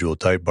individual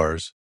type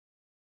bars.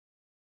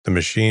 The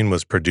machine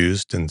was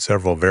produced in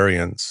several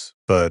variants,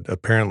 but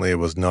apparently it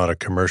was not a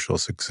commercial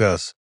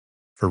success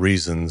for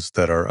reasons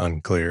that are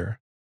unclear.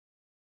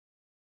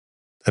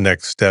 The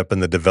next step in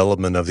the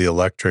development of the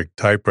electric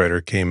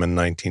typewriter came in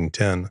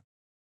 1910,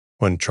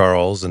 when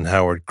Charles and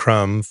Howard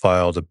Crum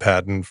filed a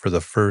patent for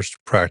the first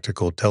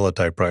practical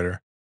teletypewriter.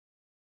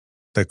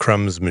 The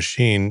Crum's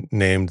machine,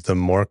 named the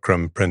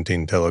Morcrum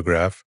printing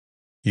telegraph,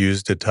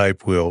 used a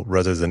type wheel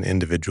rather than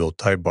individual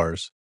type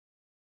bars.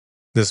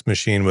 This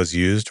machine was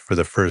used for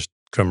the first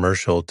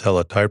commercial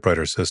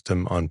teletypewriter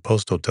system on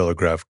postal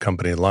telegraph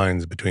company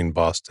lines between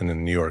Boston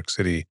and New York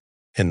City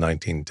in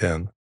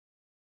 1910.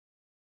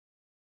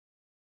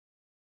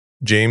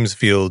 James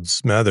Field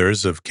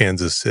Smathers of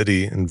Kansas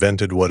City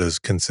invented what is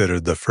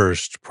considered the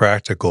first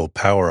practical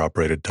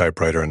power-operated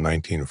typewriter in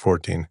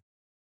 1914.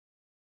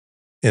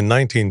 In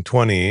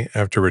 1920,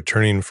 after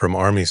returning from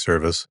Army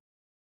service,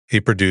 he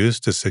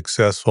produced a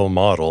successful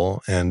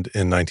model and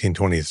in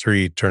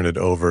 1923 turned it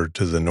over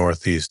to the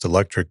Northeast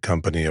Electric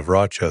Company of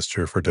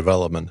Rochester for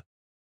development.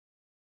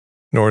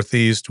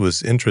 Northeast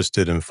was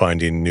interested in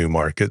finding new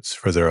markets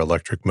for their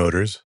electric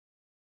motors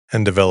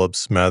and developed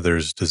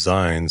Smathers'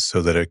 designs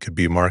so that it could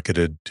be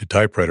marketed to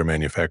typewriter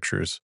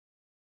manufacturers.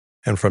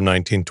 And from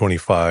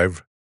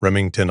 1925,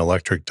 Remington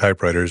electric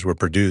typewriters were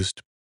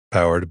produced,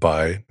 powered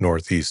by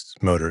Northeast's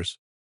motors.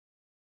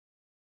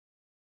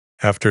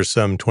 After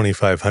some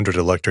 2,500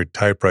 electric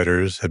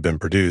typewriters had been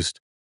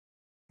produced,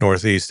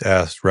 Northeast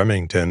asked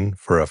Remington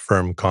for a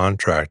firm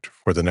contract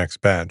for the next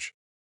batch.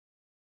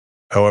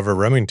 However,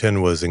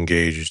 Remington was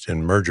engaged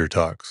in merger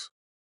talks,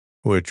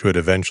 which would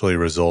eventually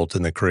result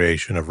in the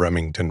creation of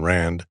Remington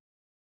Rand,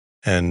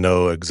 and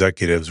no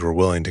executives were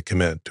willing to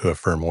commit to a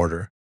firm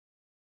order.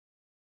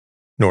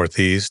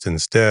 Northeast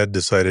instead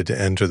decided to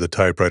enter the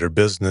typewriter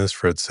business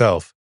for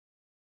itself,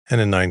 and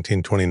in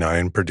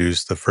 1929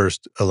 produced the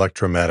first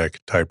electromatic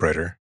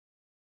typewriter.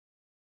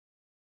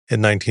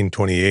 In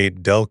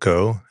 1928,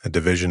 Delco, a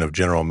division of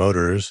General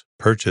Motors,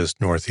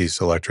 purchased Northeast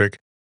Electric,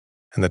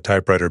 and the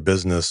typewriter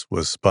business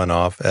was spun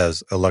off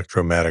as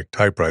Electromatic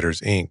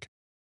Typewriters, Inc.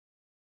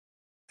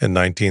 In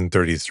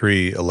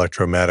 1933,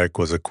 Electromatic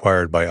was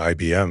acquired by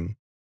IBM,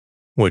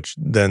 which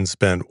then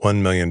spent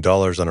 $1 million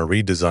on a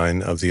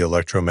redesign of the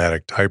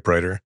Electromatic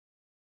typewriter,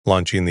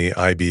 launching the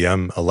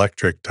IBM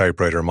Electric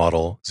Typewriter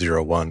Model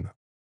 01.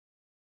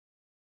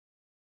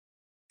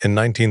 In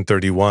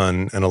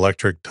 1931, an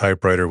electric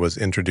typewriter was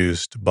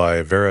introduced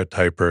by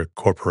Verityper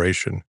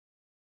Corporation.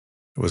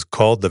 It was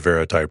called the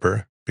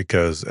Verityper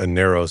because a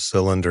narrow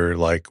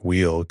cylinder-like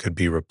wheel could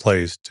be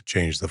replaced to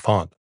change the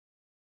font.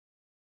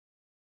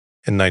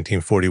 In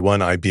 1941,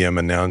 IBM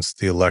announced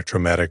the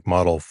Electromatic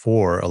Model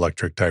 4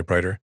 electric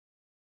typewriter,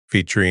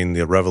 featuring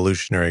the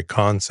revolutionary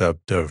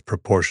concept of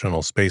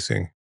proportional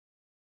spacing.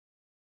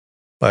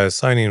 By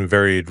assigning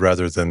varied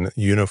rather than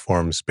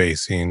uniform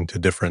spacing to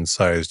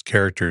different-sized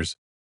characters,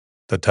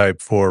 the Type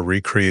 4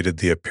 recreated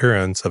the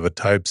appearance of a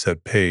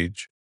typeset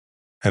page,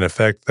 an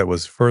effect that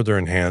was further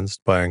enhanced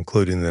by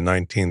including the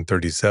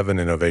 1937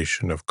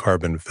 innovation of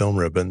carbon film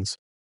ribbons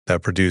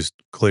that produced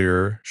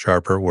clearer,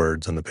 sharper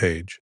words on the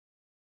page.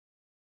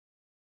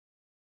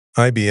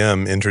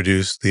 IBM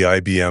introduced the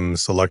IBM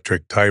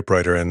Selectric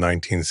typewriter in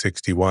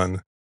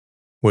 1961,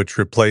 which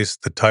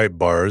replaced the type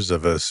bars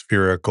of a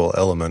spherical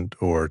element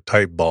or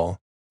type ball,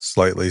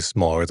 slightly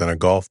smaller than a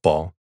golf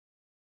ball,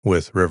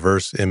 with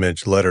reverse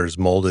image letters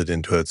molded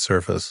into its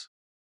surface.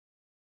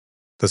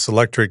 The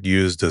Selectric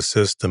used a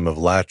system of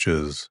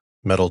latches,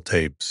 metal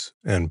tapes,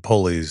 and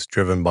pulleys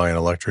driven by an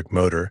electric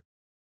motor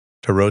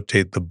to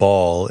rotate the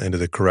ball into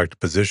the correct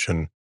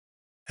position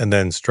and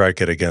then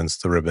strike it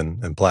against the ribbon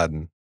and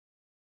platen.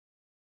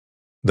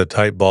 The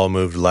type ball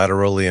moved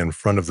laterally in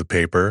front of the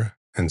paper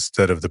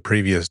instead of the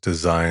previous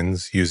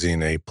designs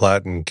using a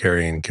platen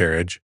carrying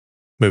carriage,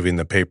 moving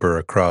the paper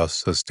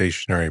across a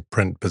stationary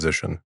print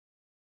position.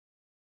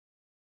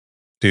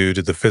 Due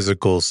to the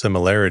physical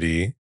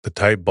similarity, the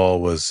type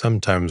ball was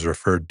sometimes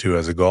referred to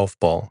as a golf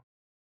ball.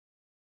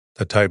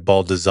 The type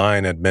ball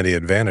design had many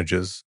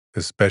advantages,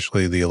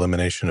 especially the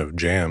elimination of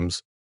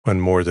jams when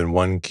more than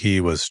one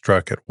key was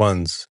struck at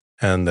once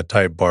and the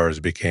type bars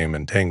became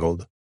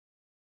entangled,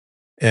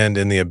 and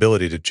in the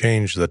ability to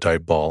change the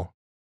type ball,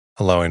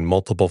 allowing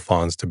multiple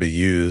fonts to be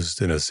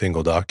used in a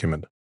single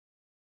document.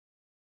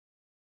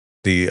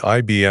 The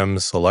IBM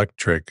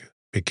Selectric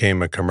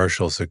became a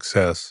commercial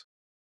success,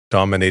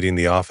 dominating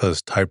the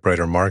office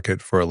typewriter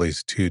market for at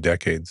least 2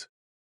 decades.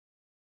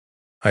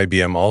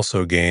 IBM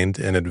also gained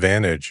an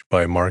advantage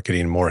by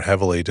marketing more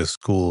heavily to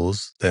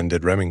schools than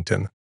did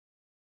Remington,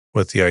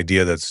 with the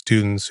idea that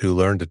students who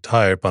learned to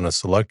type on a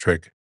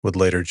Selectric would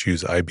later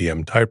choose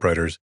IBM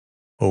typewriters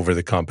over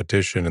the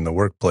competition in the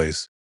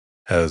workplace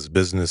as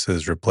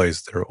businesses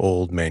replaced their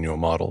old manual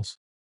models.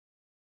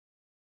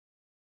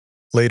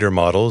 Later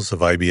models of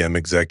IBM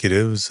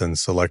executives and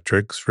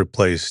Selectrics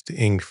replaced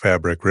ink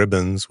fabric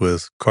ribbons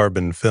with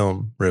carbon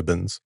film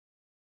ribbons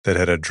that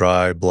had a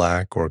dry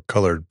black or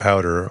colored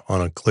powder on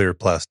a clear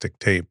plastic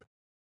tape.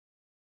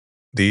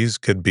 These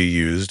could be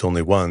used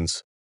only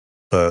once,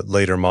 but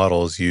later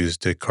models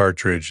used a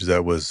cartridge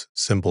that was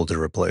simple to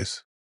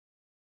replace.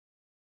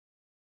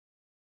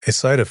 A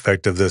side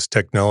effect of this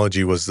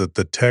technology was that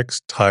the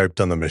text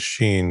typed on the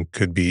machine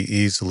could be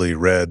easily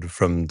read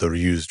from the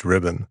used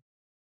ribbon,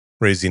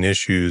 raising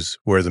issues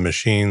where the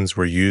machines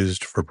were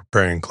used for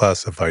preparing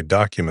classified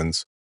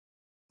documents.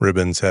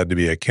 Ribbons had to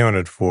be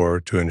accounted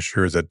for to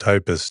ensure that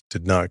typists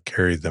did not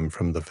carry them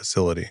from the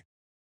facility.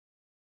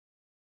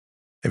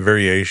 A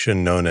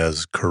variation known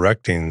as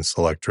correcting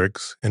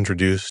Selectrics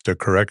introduced a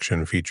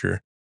correction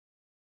feature,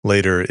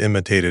 later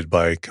imitated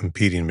by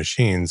competing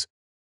machines,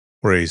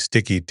 where a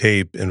sticky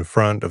tape in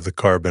front of the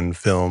carbon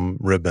film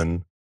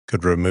ribbon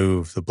could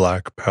remove the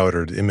black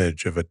powdered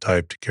image of a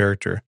typed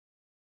character,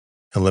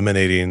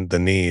 eliminating the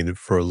need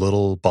for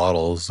little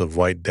bottles of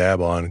white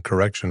dab-on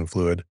correction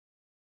fluid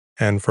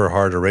and for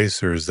hard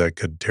erasers that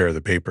could tear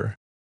the paper.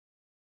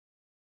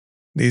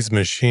 These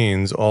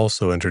machines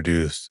also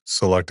introduced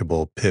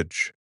selectable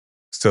pitch,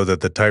 so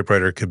that the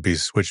typewriter could be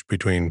switched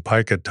between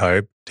Pica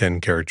type 10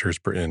 characters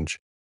per inch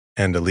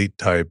and Elite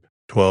type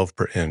 12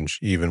 per inch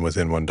even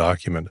within one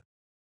document.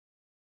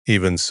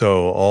 Even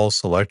so, all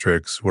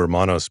Selectrics were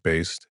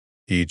monospaced.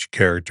 Each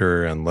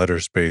character and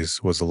letter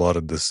space was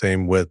allotted the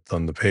same width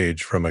on the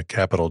page from a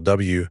capital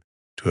W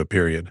to a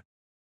period.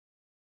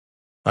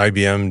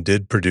 IBM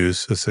did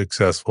produce a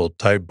successful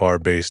type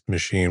bar-based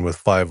machine with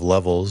 5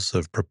 levels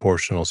of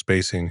proportional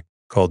spacing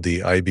called the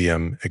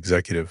IBM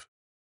Executive.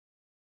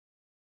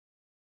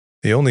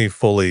 The only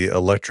fully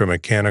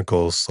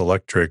electromechanical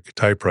Selectric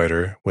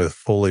typewriter with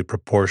fully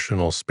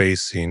proportional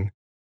spacing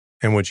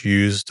and which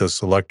used a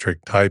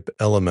Selectric type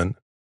element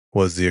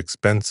was the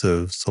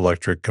expensive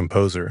Selectric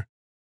Composer,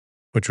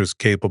 which was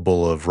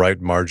capable of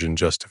right margin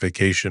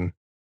justification.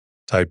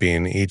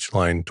 Typing each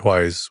line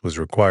twice was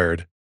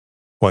required,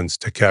 once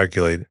to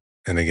calculate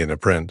and again to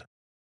print,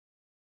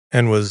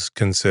 and was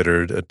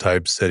considered a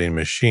typesetting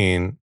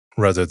machine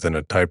rather than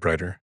a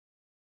typewriter.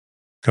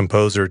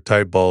 Composer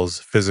typeballs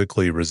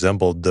physically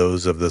resembled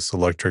those of the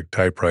Selectric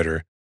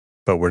typewriter,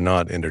 but were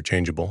not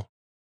interchangeable.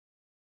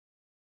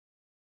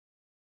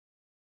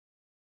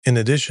 In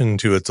addition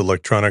to its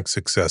electronic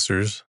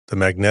successors, the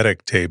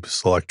magnetic tape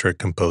Selectric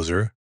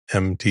Composer,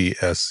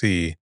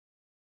 MTSC,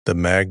 the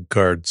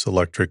MagCard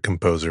Selectric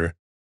Composer,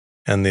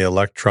 and the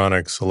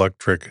electronic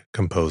Selectric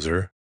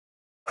Composer,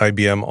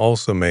 IBM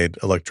also made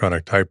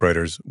electronic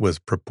typewriters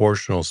with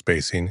proportional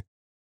spacing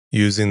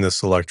using the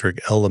Selectric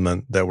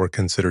element that were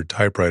considered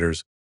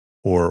typewriters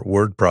or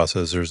word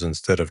processors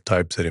instead of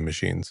typesetting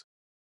machines.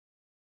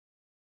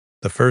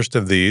 The first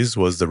of these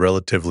was the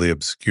relatively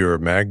obscure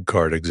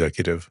MagCard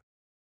Executive,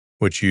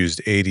 which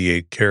used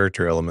 88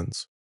 character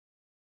elements.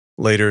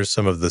 Later,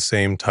 some of the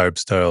same type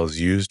styles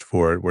used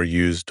for it were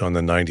used on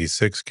the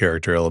 96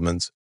 character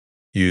elements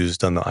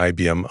used on the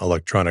IBM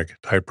Electronic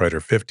Typewriter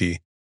 50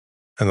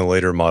 and the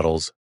later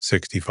models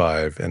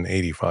 65 and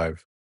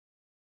 85.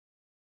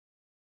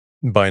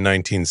 By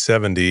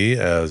 1970,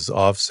 as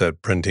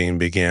offset printing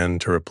began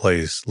to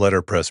replace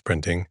letterpress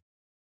printing,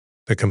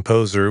 the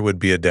composer would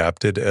be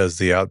adapted as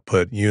the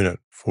output unit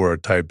for a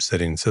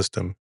typesetting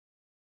system.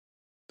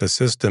 The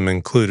system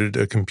included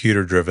a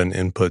computer-driven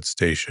input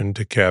station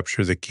to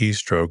capture the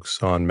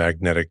keystrokes on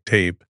magnetic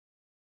tape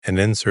and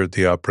insert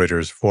the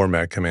operator's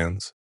format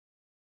commands,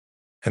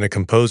 and a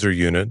composer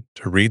unit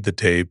to read the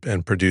tape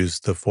and produce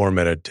the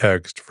formatted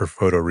text for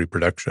photo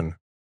reproduction.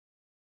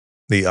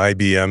 The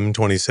IBM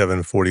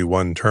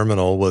 2741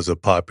 terminal was a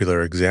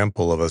popular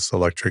example of a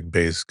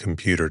Selectric-based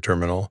computer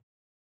terminal,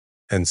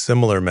 and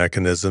similar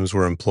mechanisms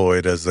were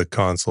employed as the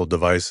console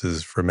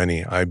devices for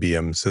many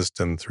IBM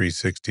System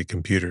 360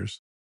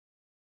 computers.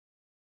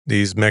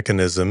 These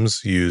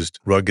mechanisms used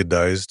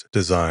ruggedized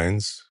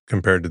designs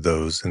compared to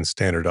those in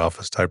standard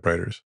office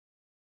typewriters.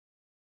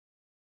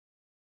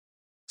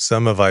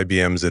 Some of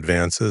IBM's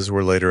advances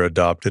were later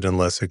adopted in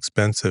less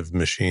expensive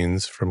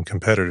machines from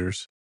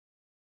competitors.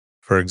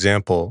 For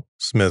example,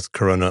 Smith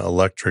Corona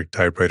Electric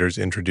typewriters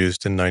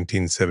introduced in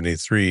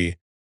 1973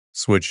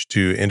 switched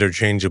to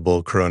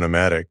interchangeable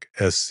Chronomatic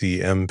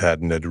SCM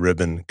patented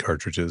ribbon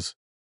cartridges,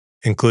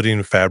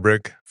 including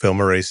fabric,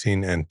 film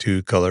erasing, and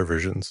 2 color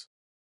versions.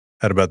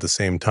 At about the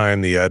same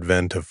time, the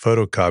advent of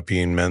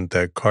photocopying meant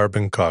that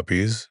carbon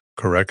copies,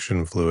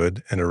 correction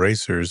fluid, and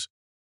erasers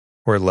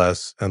were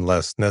less and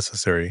less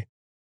necessary.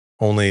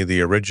 Only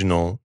the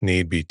original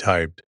need be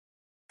typed,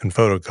 and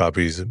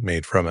photocopies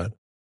made from it.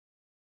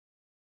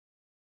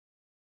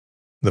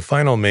 The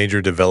final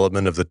major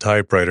development of the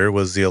typewriter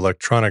was the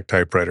electronic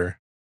typewriter.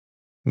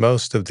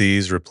 Most of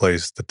these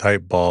replaced the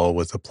type ball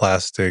with a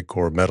plastic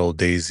or metal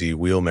daisy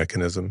wheel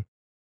mechanism,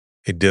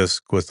 a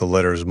disc with the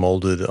letters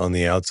molded on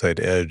the outside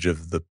edge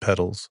of the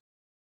pedals.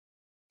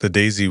 The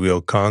daisy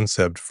wheel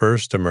concept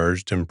first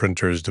emerged in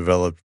printers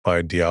developed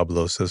by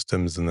Diablo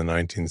Systems in the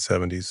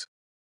 1970s.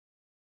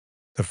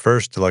 The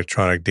first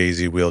electronic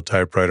daisy wheel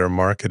typewriter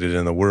marketed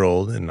in the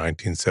world in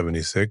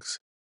 1976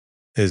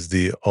 is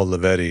the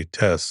Olivetti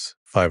TESS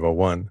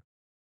 501,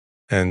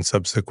 and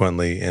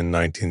subsequently in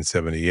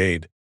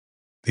 1978,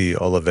 the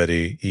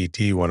Olivetti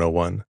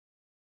ET101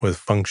 with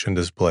function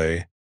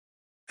display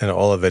and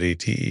Olivetti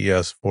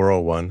TES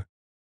 401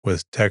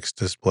 with text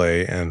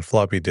display and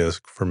floppy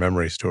disk for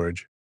memory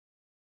storage.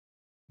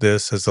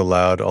 This has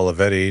allowed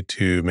Olivetti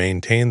to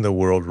maintain the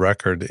world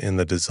record in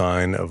the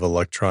design of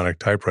electronic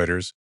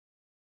typewriters,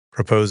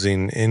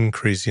 proposing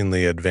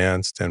increasingly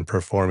advanced and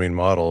performing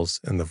models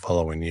in the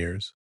following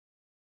years.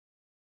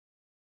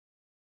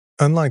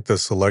 Unlike the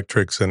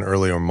Selectrics and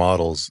earlier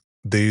models,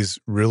 these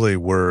really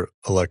were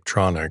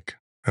electronic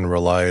and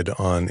relied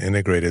on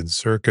integrated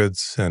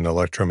circuits and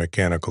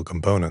electromechanical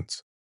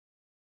components.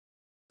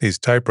 These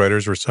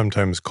typewriters were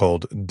sometimes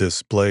called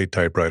display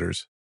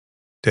typewriters,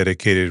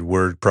 dedicated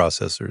word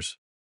processors,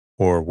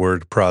 or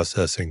word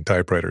processing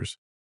typewriters,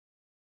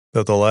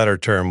 though the latter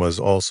term was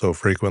also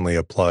frequently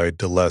applied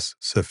to less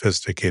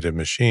sophisticated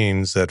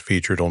machines that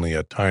featured only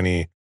a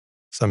tiny,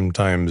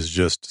 sometimes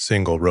just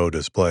single-row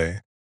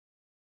display.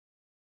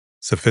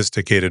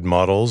 Sophisticated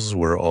models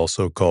were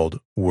also called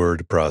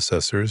word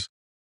processors,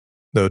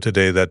 though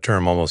today that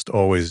term almost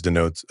always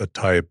denotes a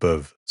type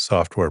of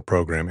software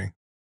programming.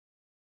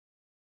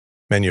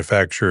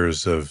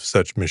 Manufacturers of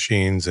such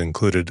machines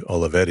included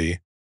Olivetti,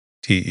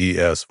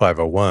 TES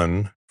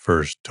 501,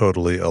 first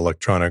totally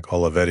electronic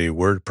Olivetti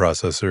word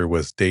processor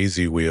with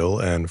daisy wheel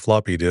and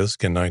floppy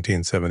disk in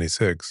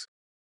 1976,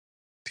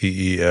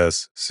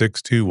 TES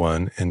 621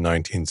 in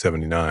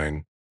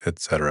 1979,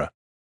 etc.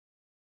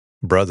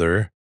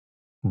 Brother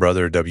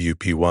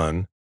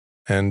WP1,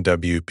 and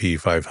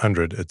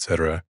WP500,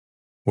 etc.,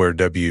 where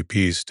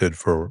WP stood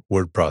for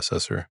word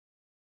processor.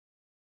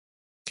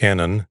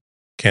 Canon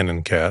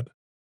Cat,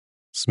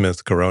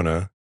 Smith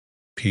Corona,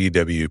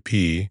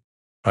 PWP,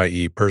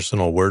 i.e.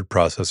 personal word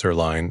processor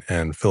line,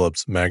 and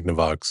Philips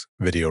Magnavox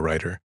video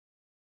writer.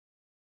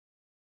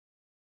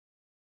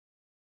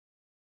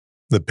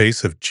 The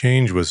pace of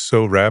change was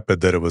so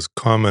rapid that it was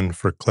common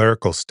for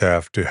clerical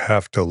staff to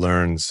have to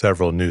learn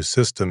several new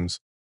systems,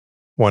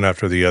 one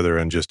after the other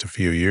in just a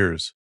few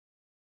years.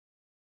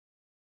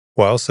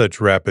 While such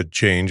rapid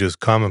change is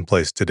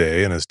commonplace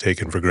today and is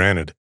taken for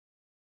granted,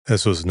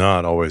 this was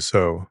not always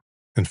so.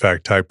 In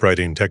fact,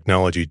 typewriting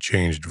technology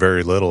changed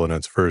very little in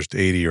its first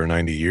 80 or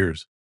 90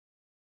 years.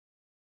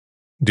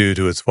 Due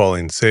to its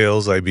falling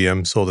sales,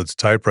 IBM sold its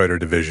typewriter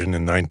division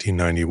in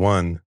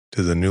 1991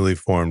 to the newly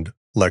formed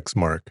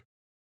Lexmark,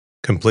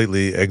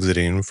 completely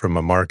exiting from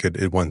a market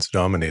it once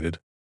dominated.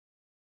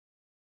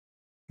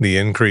 The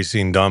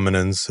increasing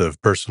dominance of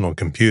personal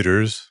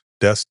computers,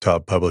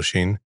 desktop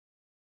publishing,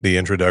 the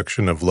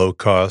introduction of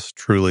low-cost,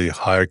 truly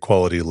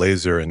high-quality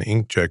laser and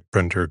inkjet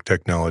printer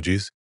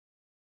technologies,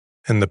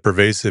 and the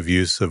pervasive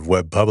use of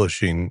web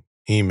publishing,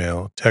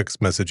 email, text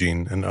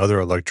messaging, and other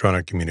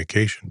electronic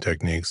communication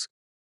techniques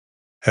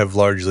have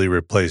largely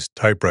replaced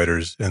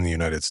typewriters in the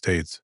United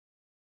States.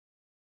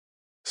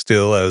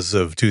 Still, as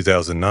of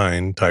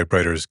 2009,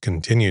 typewriters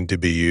continued to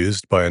be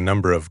used by a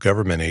number of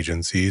government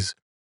agencies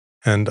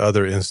and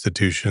other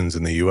institutions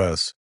in the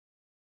U.S.,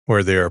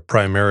 where they are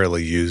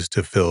primarily used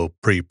to fill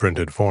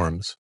pre-printed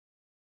forms.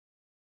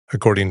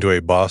 According to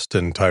a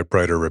Boston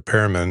typewriter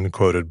repairman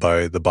quoted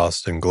by the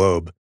Boston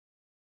Globe,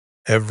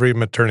 every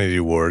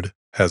maternity ward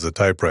has a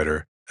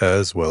typewriter,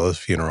 as well as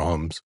funeral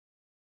homes.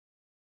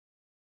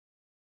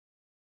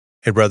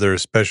 A rather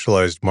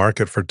specialized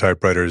market for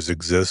typewriters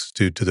exists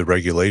due to the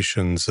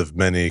regulations of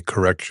many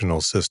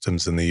correctional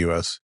systems in the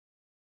U.S.,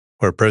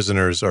 where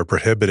prisoners are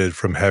prohibited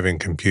from having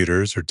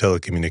computers or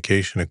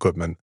telecommunication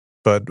equipment,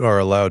 but are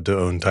allowed to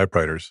own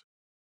typewriters.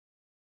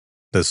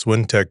 The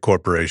Swintech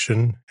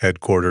Corporation,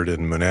 headquartered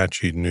in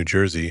Monachi, New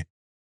Jersey,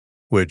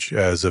 which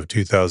as of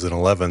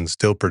 2011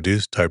 still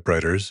produced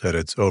typewriters at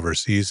its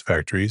overseas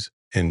factories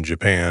in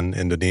Japan,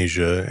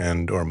 Indonesia,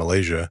 and/or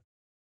Malaysia,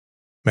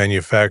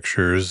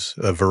 manufactures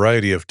a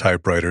variety of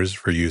typewriters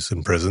for use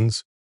in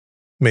prisons,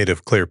 made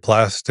of clear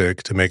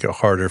plastic to make it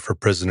harder for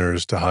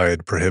prisoners to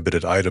hide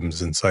prohibited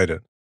items inside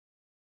it.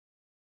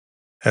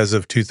 As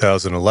of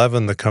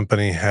 2011, the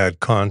company had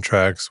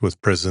contracts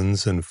with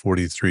prisons in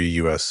 43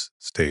 U.S.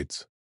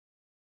 states.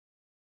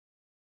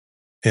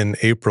 In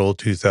April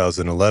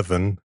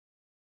 2011,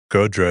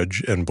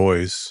 Godrej and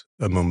Boyce,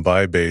 a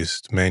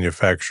Mumbai-based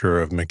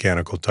manufacturer of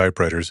mechanical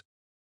typewriters,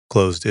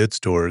 closed its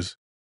doors,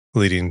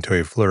 leading to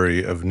a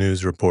flurry of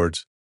news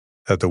reports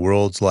that the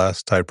world's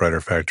last typewriter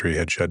factory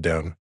had shut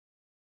down.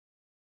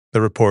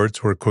 The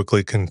reports were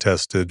quickly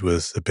contested,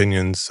 with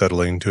opinions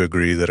settling to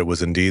agree that it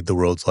was indeed the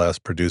world's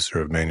last producer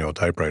of manual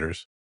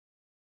typewriters.